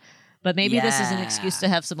 But maybe this is an excuse to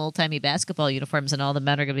have some old-timey basketball uniforms and all the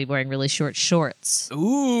men are going to be wearing really short shorts.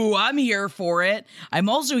 Ooh, I'm here for it. I'm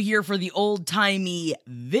also here for the old-timey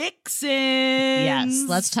vixens. Yes,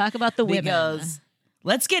 let's talk about the women. Because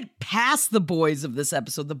let's get past the boys of this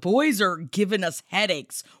episode. The boys are giving us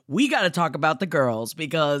headaches. We got to talk about the girls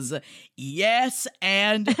because yes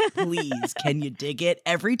and please, can you dig it?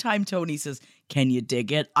 Every time Tony says, can you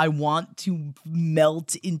dig it? I want to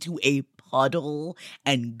melt into a puddle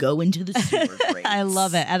and go into the sewer grates. I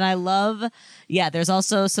love it. And I love, there's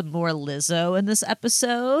also some more Lizzo in this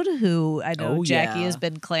episode, who I know Jackie has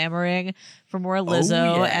been clamoring for more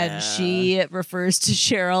Lizzo, and she refers to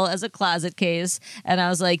Cheryl as a closet case. And I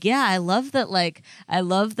was like, I love that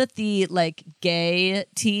the gay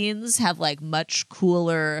teens have much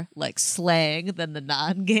cooler slang than the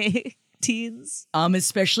non-gay teens.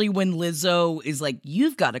 Especially when Lizzo is like,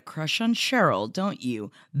 you've got a crush on Cheryl, don't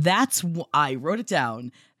you? I wrote it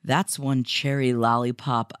down. That's one cherry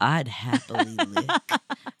lollipop I'd happily lick.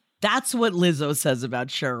 That's what Lizzo says about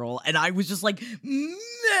Cheryl. And I was just like, melt,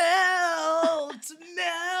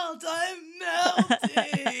 I'm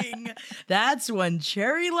melting. That's one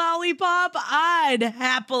cherry lollipop I'd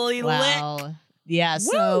happily lick. Yeah,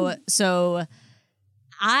 so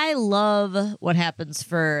I love what happens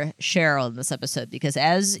for Cheryl in this episode, because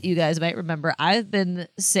as you guys might remember, I've been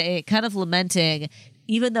kind of lamenting,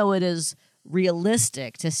 even though it is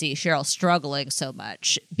realistic to see Cheryl struggling so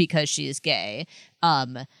much because she is gay,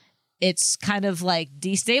 it's kind of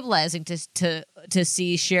destabilizing to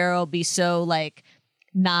see Cheryl be so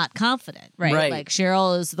not confident, right?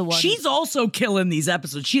 Cheryl is the one. She's also killing these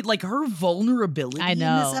episodes. She her vulnerability in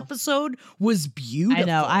this episode was beautiful. I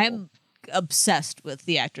know. I'm obsessed with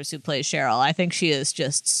the actress who plays Cheryl. I think she is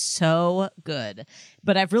just so good.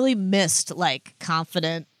 But I've really missed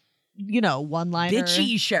confident, one-liner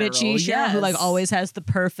bitchy Cheryl, who always has the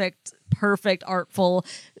perfect artful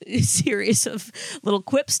series of little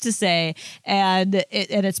quips to say, and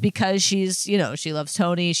it's because she's she loves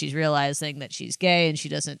Tony. She's realizing that she's gay and she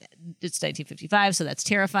doesn't. It's 1955, so that's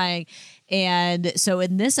terrifying. And so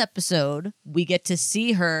in this episode, we get to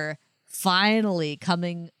see her finally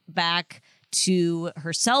coming back to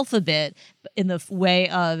herself a bit, in the way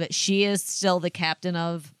of she is still the captain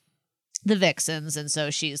of the Vixens, and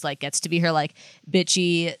so she's gets to be her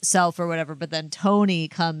bitchy self or whatever, but then Tony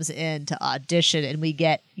comes in to audition and we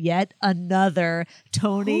get yet another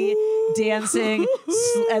Tony dancing,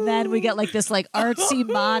 and then we get this artsy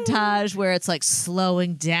montage where it's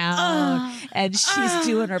slowing down and she's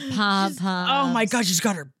doing her pom-poms. Oh my gosh, she's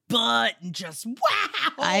got her butt and just wow.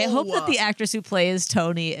 I hope that the actress who plays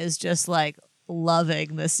Tony is just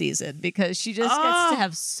loving this season, because she just gets to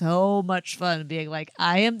have so much fun being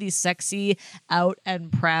I am the sexy, out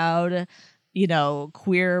and proud,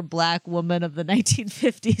 queer black woman of the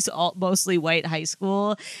 1950s, mostly white high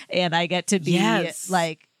school, and I get to be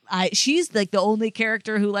she's the only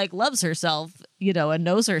character who loves herself, and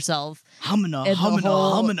knows herself.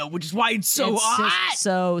 Humana, which is why it's so hot.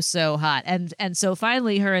 So hot. And so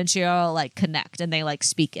finally her and Cheryl connect and they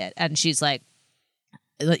speak it, and she's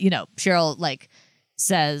Cheryl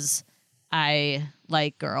says, I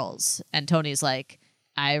like girls, and Tony's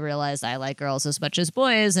I realized I like girls as much as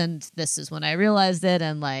boys, and this is when I realized it,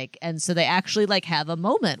 and so they actually have a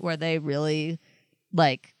moment where they really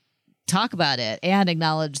talk about it and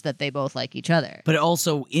acknowledge that they both like each other. But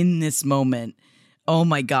also in this moment, oh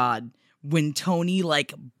my God, when Tony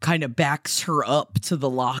like kind of backs her up to the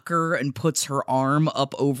locker and puts her arm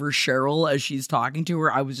up over Cheryl as she's talking to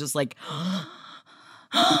her, I was just like,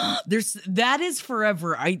 that is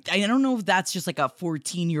forever. I don't know if that's just like a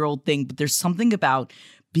 14-year-old thing, but there's something about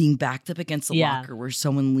being backed up against the locker where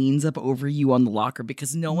someone leans up over you on the locker,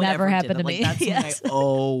 because no one Never ever happened did to that. me. Like, that's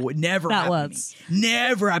never Not happened once. to me.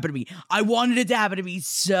 Never happened to me. I wanted it to happen to me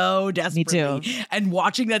so desperately. Me too. And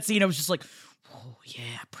watching that scene, I was just like, oh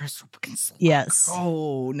yeah, press up against the locker. Yes.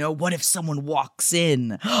 Oh no, what if someone walks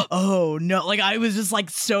in? Oh no. Like, I was just like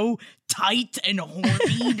so tight and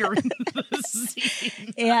horny during the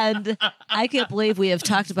scene. And I can't believe we have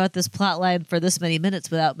talked about this plot line for this many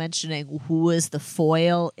minutes without mentioning who is the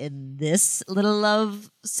foil in this little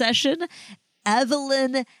love session.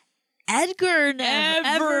 Evelyn Edgar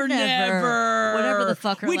never. Whatever the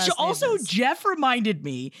fuck her Which last also name is. Jeff reminded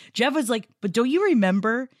me. Jeff was like, but don't you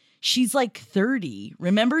remember? She's like 30.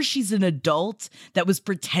 Remember, she's an adult that was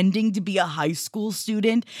pretending to be a high school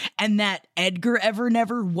student, and that Edgar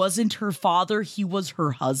Evernever wasn't her father. He was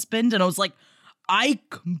her husband. And I was like, I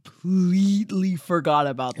completely forgot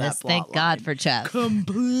about that. Yes, plot thank God line. for Jeff.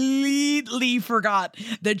 Completely forgot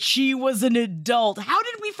that she was an adult. How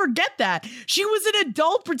did we forget that? She was an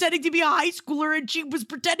adult pretending to be a high schooler, and she was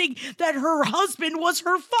pretending that her husband was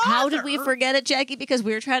her father. How did we forget it, Jackie? Because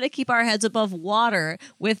we were trying to keep our heads above water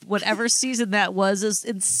with whatever season that was, is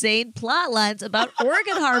insane plot lines about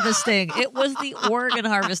organ harvesting. It was the organ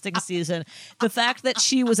harvesting season. The fact that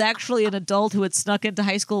she was actually an adult who had snuck into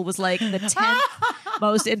high school was like the 10th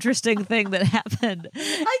most interesting thing that happened.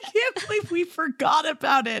 I can't believe we forgot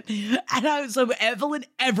about it. And I was so Evelyn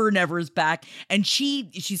Evernever is back, and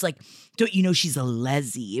she's like, don't you know she's a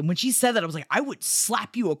leslie? And when she said that, I was like, I would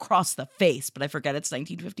slap you across the face, but I forget it's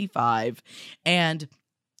 1955. And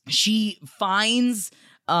she finds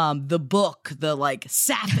the book, the like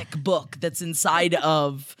sapphic book that's inside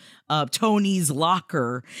of Tony's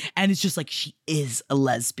locker, and it's just like, she is a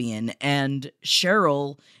lesbian. And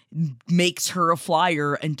Cheryl makes her a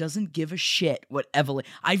flyer and doesn't give a shit what Evelyn.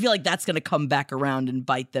 I feel like that's going to come back around and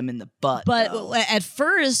bite them in the butt. But though. at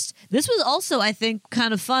first, this was also, I think,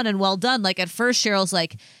 kind of fun and well done. Like, at first, Cheryl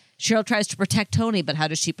tries to protect Tony, but how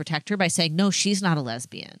does she protect her? By saying, no, she's not a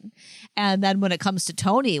lesbian. And then when it comes to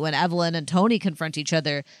Tony, when Evelyn and Tony confront each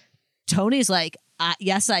other, Tony's like,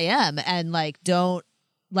 yes, I am. And don't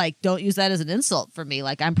use that as an insult for me.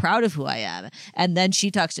 Like, I'm proud of who I am. And then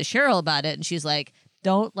she talks to Cheryl about it, and she's like,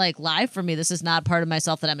 don't lie for me. This is not part of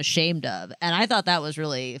myself that I'm ashamed of. And I thought that was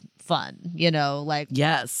really fun,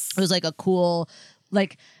 Yes. it was like a cool,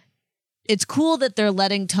 it's cool that they're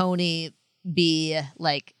letting Tony be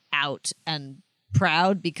out and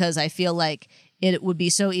proud, because I feel like it would be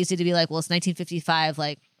so easy to be like, well, it's 1955,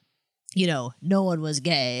 no one was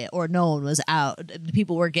gay, or no one was out.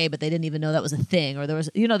 People were gay, but they didn't even know that was a thing. Or there was,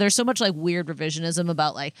 there's so much weird revisionism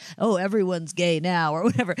about oh, everyone's gay now or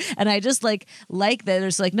whatever. And I just like that.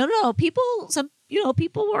 There's no,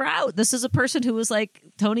 people were out. This is a person who was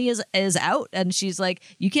Tony is out. And she's like,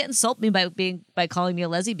 you can't insult me by calling me a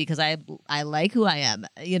lesbian, because I like who I am,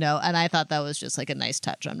 and I thought that was just a nice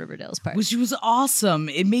touch on Riverdale's part. Which was awesome.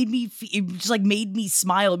 It made me, it just made me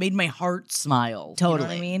smile. It made my heart smile. Totally. You know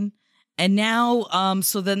what I mean? And now,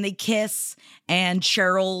 so then they kiss, and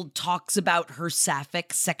Cheryl talks about her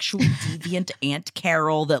sapphic, sexually deviant Aunt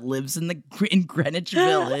Carol that lives in Greenwich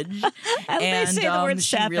Village. And they say the word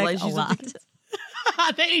she sapphic realizes a lot.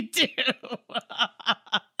 They do.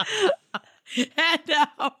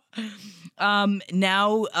 And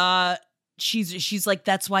now she's like,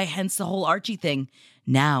 that's why, hence the whole Archie thing.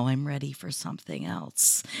 Now I'm ready for something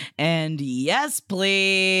else. And yes,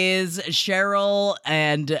 please, Cheryl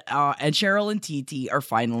and TT are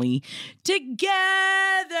finally together.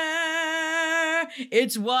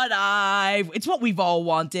 It's what we've all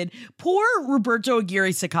wanted. Poor Roberto Aguirre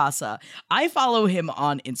Sacasa. I follow him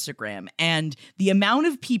on Instagram, and the amount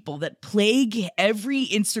of people that plague every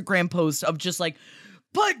Instagram post of just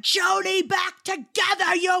put Joni back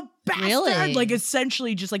together, you bastard! Really?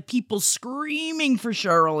 Essentially just people screaming for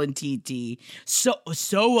Cheryl and TT. So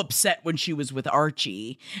upset when she was with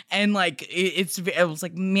Archie. And it was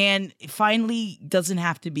man, it finally doesn't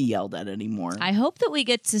have to be yelled at anymore. I hope that we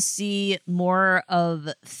get to see more of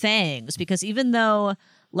Fangs, because even though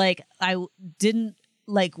I didn't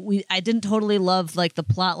totally love the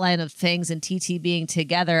plot line of Fangs and TT being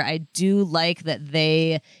together, I do like that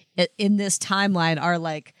they in this timeline are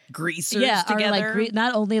greasers together. Are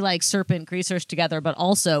not only serpent greasers together, but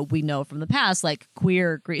also we know from the past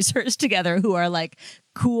queer greasers together who are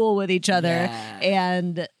cool with each other. Yeah.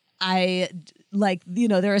 And like, you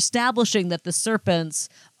know, they're establishing that the serpents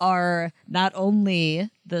are not only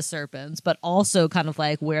the serpents, but also kind of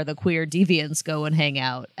like where the queer deviants go and hang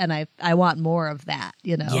out. And I want more of that,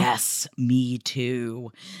 you know? Yes, me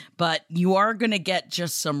too. But you are going to get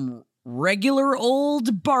just some regular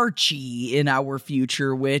old Barchie in our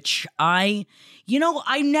future, which I've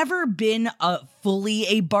never been fully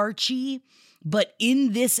a Barchie. But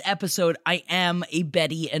in this episode, I am a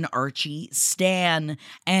Betty and Archie stan.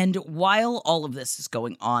 And while all of this is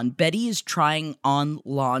going on, Betty is trying on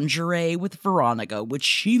lingerie with Veronica, which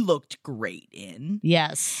she looked great in.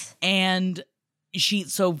 Yes. And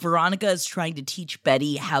so Veronica is trying to teach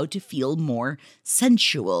Betty how to feel more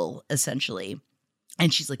sensual, essentially.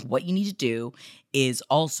 And she's like, what you need to do is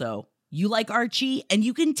also, you like Archie? And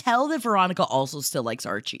you can tell that Veronica also still likes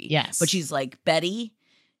Archie. Yes. But she's like, Betty,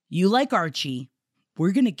 you like Archie.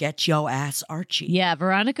 We're going to get your ass Archie. Yeah,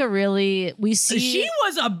 Veronica really, we see. She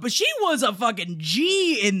was a fucking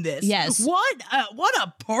G in this. Yes. What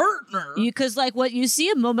a partner. Because like what you see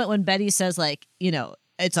a moment when Betty says like, you know,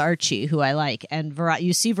 it's Archie who I like. And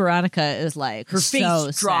you see Veronica is like her so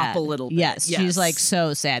face drop sad. a little bit. Yes, she's like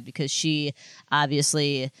so sad because she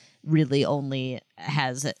obviously really only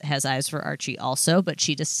has eyes for Archie also, but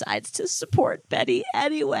she decides to support Betty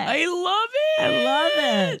anyway. I love it. I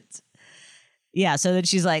love it. Yeah, so then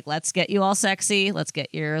she's like, let's get you all sexy. Let's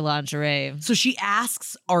get your lingerie. So she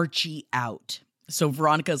asks Archie out. So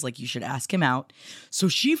Veronica's like, you should ask him out. So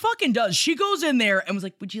she fucking does. She goes in there and was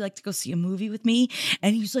like, would you like to go see a movie with me?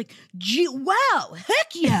 And he's like, gee, wow, heck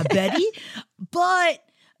yeah, Betty.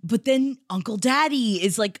 But then Uncle Daddy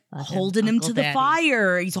is like holding him to the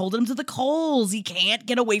fire. He's holding him to the coals. He can't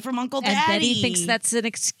get away from Uncle Daddy. And Betty thinks that's an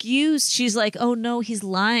excuse. She's like, oh no, he's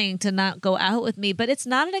lying to not go out with me. But it's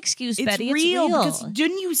not an excuse, Betty. It's real. Because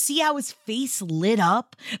didn't you see how his face lit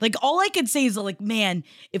up? Like, all I could say is like, man,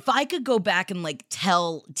 if I could go back and like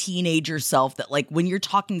tell teenager self that like when you're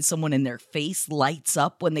talking to someone and their face lights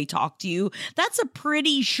up when they talk to you, that's a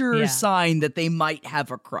pretty sure sign that they might have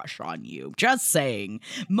a crush on you. Just saying.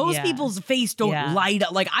 Most people's face don't light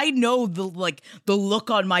up. Like, I know the look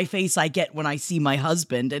on my face I get when I see my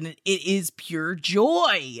husband, and it is pure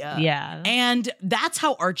joy. Yeah. And that's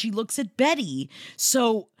how Archie looks at Betty.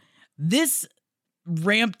 So this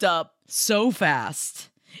ramped up so fast.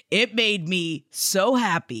 It made me so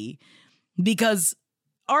happy because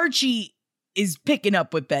Archie is picking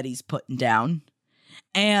up what Betty's putting down.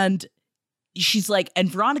 And she's like, and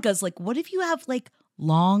Veronica's like, what if you have like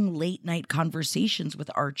long late night conversations with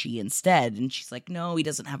Archie instead? And she's like, no, he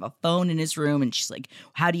doesn't have a phone in his room. And she's like,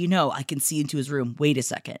 how do you know? I can see into his room. Wait a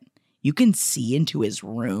second. You can see into his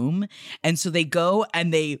room. And so they go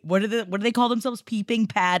and what do they call themselves? Peeping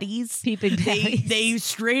patties. Peeping patties. They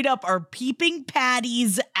straight up are peeping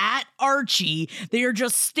patties at Archie. They are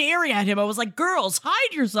just staring at him. I was like, girls,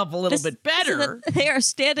 hide yourself a little bit better. They are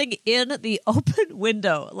standing in the open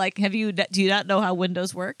window. Like, do you not know how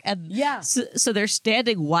windows work? And so they're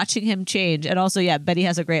standing watching him change. And also, Betty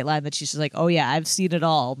has a great line that she's just like, oh yeah, I've seen it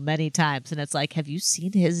all many times. And it's like, have you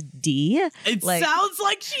seen his D? It sounds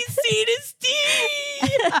like she's seen his D.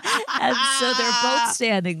 And so they're both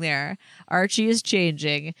standing there. Archie is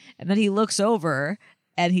changing, and then he looks over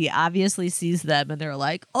and he obviously sees them, and they're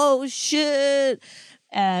like, oh shit.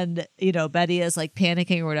 And, you know, Betty is like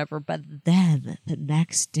panicking or whatever. But then the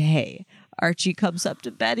next day, Archie comes up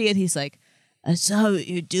to Betty and he's like, I saw what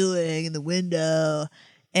you're doing in the window,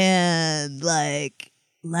 and like,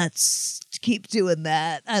 let's keep doing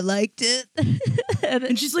that. I liked it.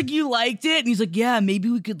 And she's like, you liked it? And he's like, yeah, maybe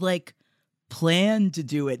we could like plan to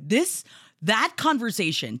do it. That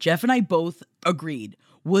conversation, Jeff and I both agreed,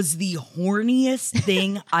 was the horniest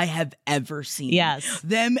thing I have ever seen. Yes.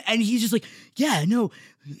 And he's just like, yeah, no,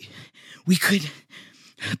 we could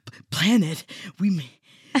plan it.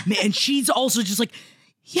 And she's also just like,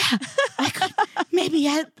 yeah, I could, maybe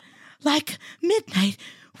at like midnight,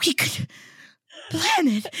 we could plan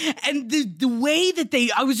it. And the way that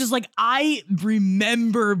I was just like, I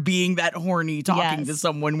remember being that horny talking to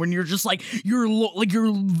someone when you're just like, you're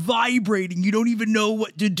vibrating. You don't even know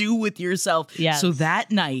what to do with yourself. Yes. So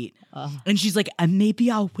that night, and she's like,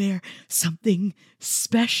 maybe I'll wear something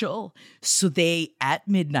special. So at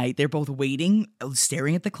midnight, they're both waiting,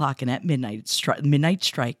 staring at the clock, and at midnight, midnight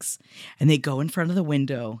strikes, and they go in front of the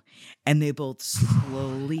window, and they both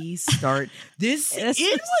slowly start. It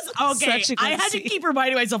was okay. I had to keep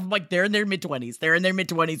reminding myself, I'm like, they're in their mid-20s. They're in their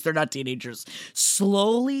mid-20s. They're not teenagers.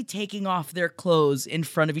 Slowly taking off their clothes in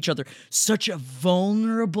front of each other. Such a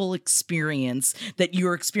vulnerable experience that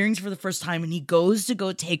you're experiencing for the first time. And he goes to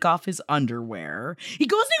go take off off his underwear. He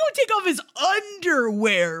goes to go take off his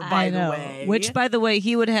underwear, by the way. Which, by the way,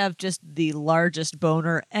 he would have just the largest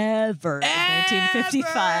boner ever in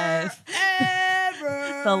 1955.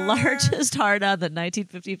 The largest hard-on that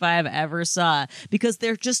 1955 ever saw, because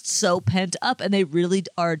they're just so pent up, and they really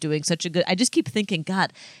are doing such a good. I just keep thinking,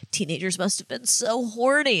 God, teenagers must have been so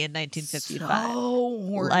horny in 1955. So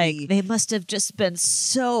horny. Like, they must have just been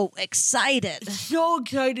so excited. So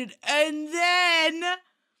excited. And then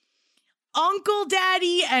Uncle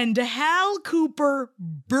Daddy and Hal Cooper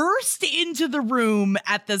burst into the room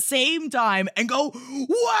at the same time and go,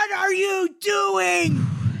 "What are you doing?"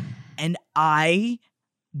 And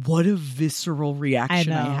what a visceral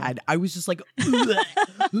reaction I had. I was just like,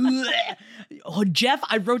 oh, Jeff,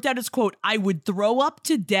 I wrote down his quote, "I would throw up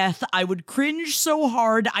to death. I would cringe so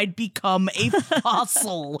hard I'd become a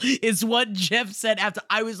fossil," is what Jeff said after.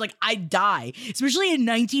 I was like, I'd die. Especially in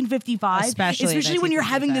 1955. Especially when you're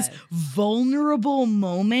having this vulnerable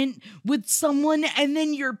moment with someone and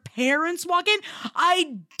then your parents walk in.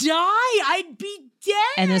 I'd die. I'd be dead.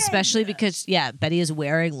 And especially because, Betty is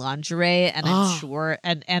wearing lingerie, and I'm sure,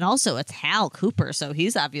 and also it's Hal Cooper, so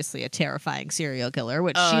he's obviously a terrifying serial killer,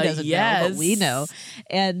 which she doesn't know, but we know.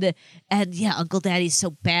 And Uncle Daddy's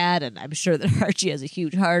so bad, and I'm sure that Archie has a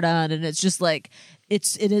huge heart on, and it's just like,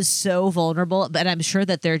 it is so vulnerable, but I'm sure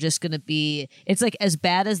that they're just going to be, it's like, as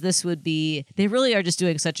bad as this would be, they really are just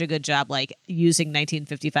doing such a good job, like, using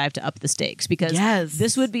 1955 to up the stakes, because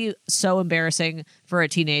this would be so embarrassing for a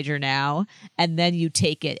teenager now, and then you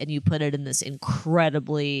take it and you put it in this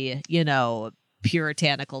incredibly,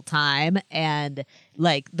 puritanical time, and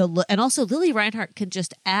like and also Lily Reinhart can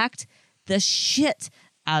just act the shit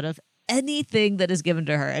out of anything that is given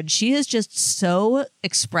to her, and she is just so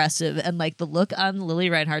expressive, and like the look on Lily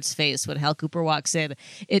Reinhart's face when Hal Cooper walks in,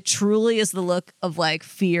 it truly is the look of like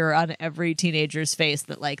fear on every teenager's face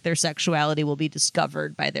that like their sexuality will be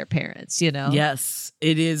discovered by their parents, Yes,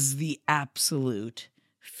 it is the absolute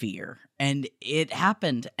fear. And it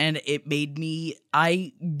happened, and it made me,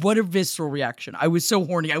 what a visceral reaction. I was so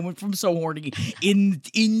horny. I went from so horny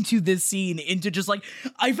into this scene, into just like,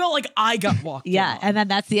 I felt like I got walked on. And then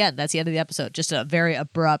that's the end. That's the end of the episode. Just a very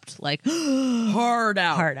abrupt, like, hard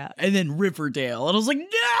out. And then Riverdale. And I was like, no!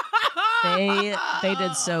 They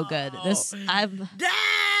did so good. I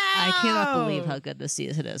cannot believe how good this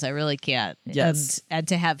season is. I really can't. Yes. And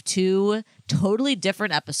to have two totally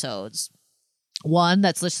different episodes. One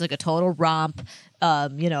that's just like a total romp,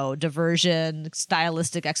 diversion,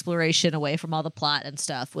 stylistic exploration away from all the plot and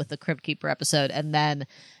stuff with the Crypt Keeper episode. And then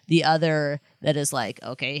the other that is like,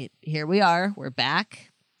 okay, here we are. We're back.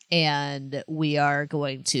 And we are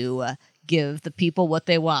going to give the people what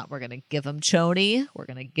they want. We're going to give them Choni. We're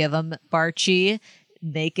going to give them Barchi.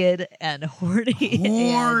 Naked and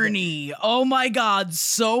horny. Oh my God,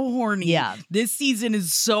 so horny. Yeah. This season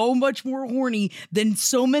is so much more horny than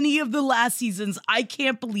so many of the last seasons. I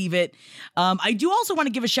can't believe it. I do also want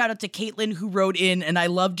to give a shout out to Caitlin, who wrote in, and I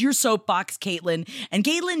loved your soapbox, Caitlin. And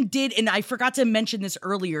Caitlin did, and I forgot to mention this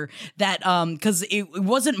earlier, that because it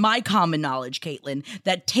wasn't my common knowledge, Caitlin,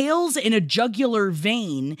 that Tales in a Jugular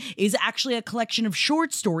Vein is actually a collection of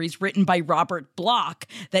short stories written by Robert Bloch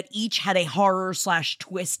that each had a horror/twist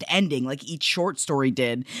ending, like each short story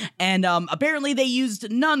did. And apparently they used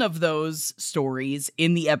none of those stories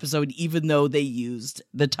in the episode, even though they used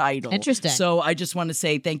the title. Interesting. So I just want to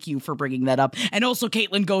say thank you for bringing that up. And also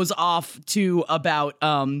Caitlin goes off to about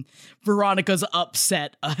Veronica's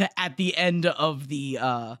upset at the end of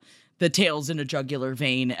the Tales in a Jugular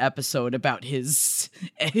Vein episode about his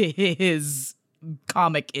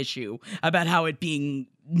comic issue about how it being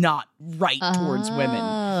not right towards women.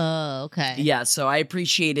 Oh, okay. Yeah, so I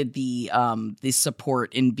appreciated the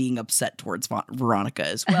support in being upset towards Veronica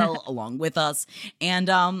as well, along with us. And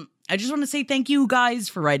I just want to say thank you guys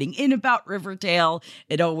for writing in about Riverdale.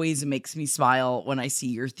 It always makes me smile when I see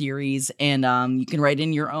your theories, and you can write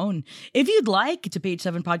in your own if you'd like to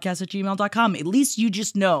page7podcast@gmail.com. At least you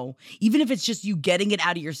just know, even if it's just you getting it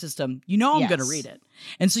out of your system, I'm going to read it.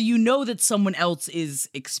 And so you know that someone else is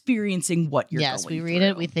experiencing what you're going through. Yes, we read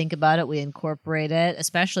it, we think about it, we incorporate it,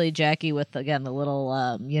 especially Jackie with, again, the little,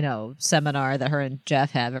 seminar that her and Jeff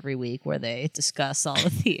have every week where they discuss all the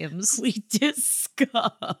themes. We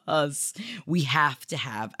discuss. We have to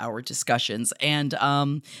have our discussions. And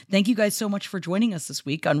thank you guys so much for joining us this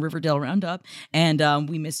week on Riverdale Roundup. And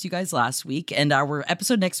we missed you guys last week. And our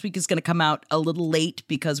episode next week is going to come out a little late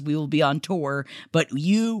because we will be on tour, but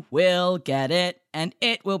you will get it. And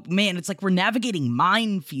it will, man, it's like we're navigating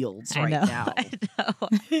minefields right now.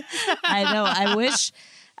 I know.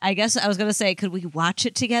 I guess I was going to say, could we watch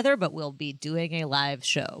it together? But we'll be doing a live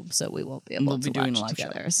show, so we won't be able to watch it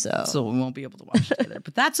together. So we won't be able to watch it together.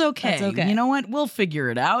 But that's okay. That's okay. You know what? We'll figure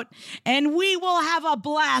it out. And we will have a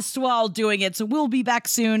blast while doing it. So we'll be back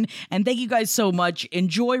soon. And thank you guys so much.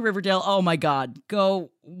 Enjoy Riverdale. Oh my God. Go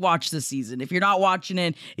watch the season. If you're not watching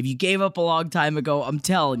it, if you gave up a long time ago, I'm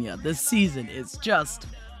telling you, this season is just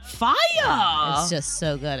fire. It's just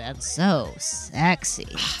so good and so sexy.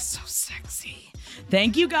 So sexy.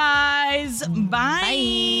 Thank you guys.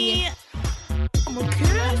 Bye.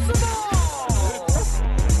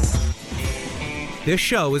 This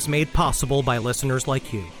show is made possible by listeners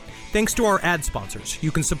like you. Thanks to our ad sponsors,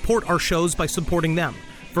 you can support our shows by supporting them.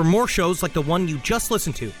 For more shows like the one you just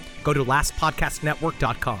listened to, go to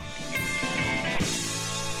lastpodcastnetwork.com.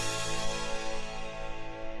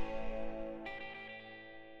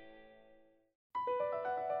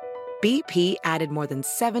 BP added more than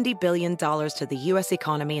 $70 billion to the U.S.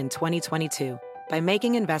 economy in 2022 by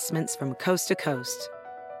making investments from coast to coast.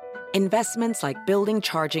 Investments like building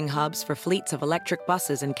charging hubs for fleets of electric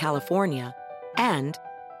buses in California and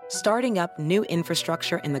starting up new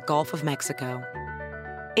infrastructure in the Gulf of Mexico.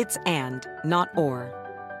 It's and, not or.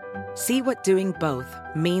 See what doing both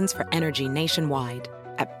means for energy nationwide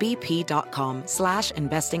at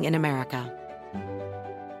bp.com/investing in America.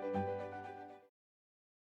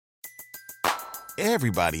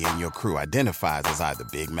 Everybody in your crew identifies as either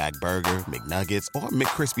Big Mac Burger, McNuggets, or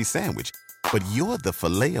McCrispy Sandwich. But you're the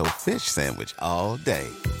Filet-O-Fish Sandwich all day.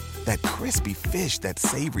 That crispy fish, that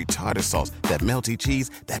savory tartar sauce, that melty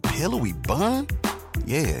cheese, that pillowy bun.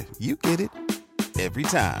 Yeah, you get it. Every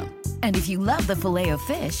time. And if you love the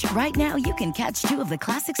Filet-O-Fish, right now you can catch two of the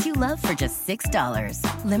classics you love for just $6.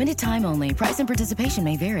 Limited time only. Price and participation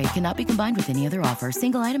may vary. Cannot be combined with any other offer.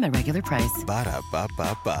 Single item at regular price.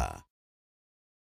 Ba-da-ba-ba-ba.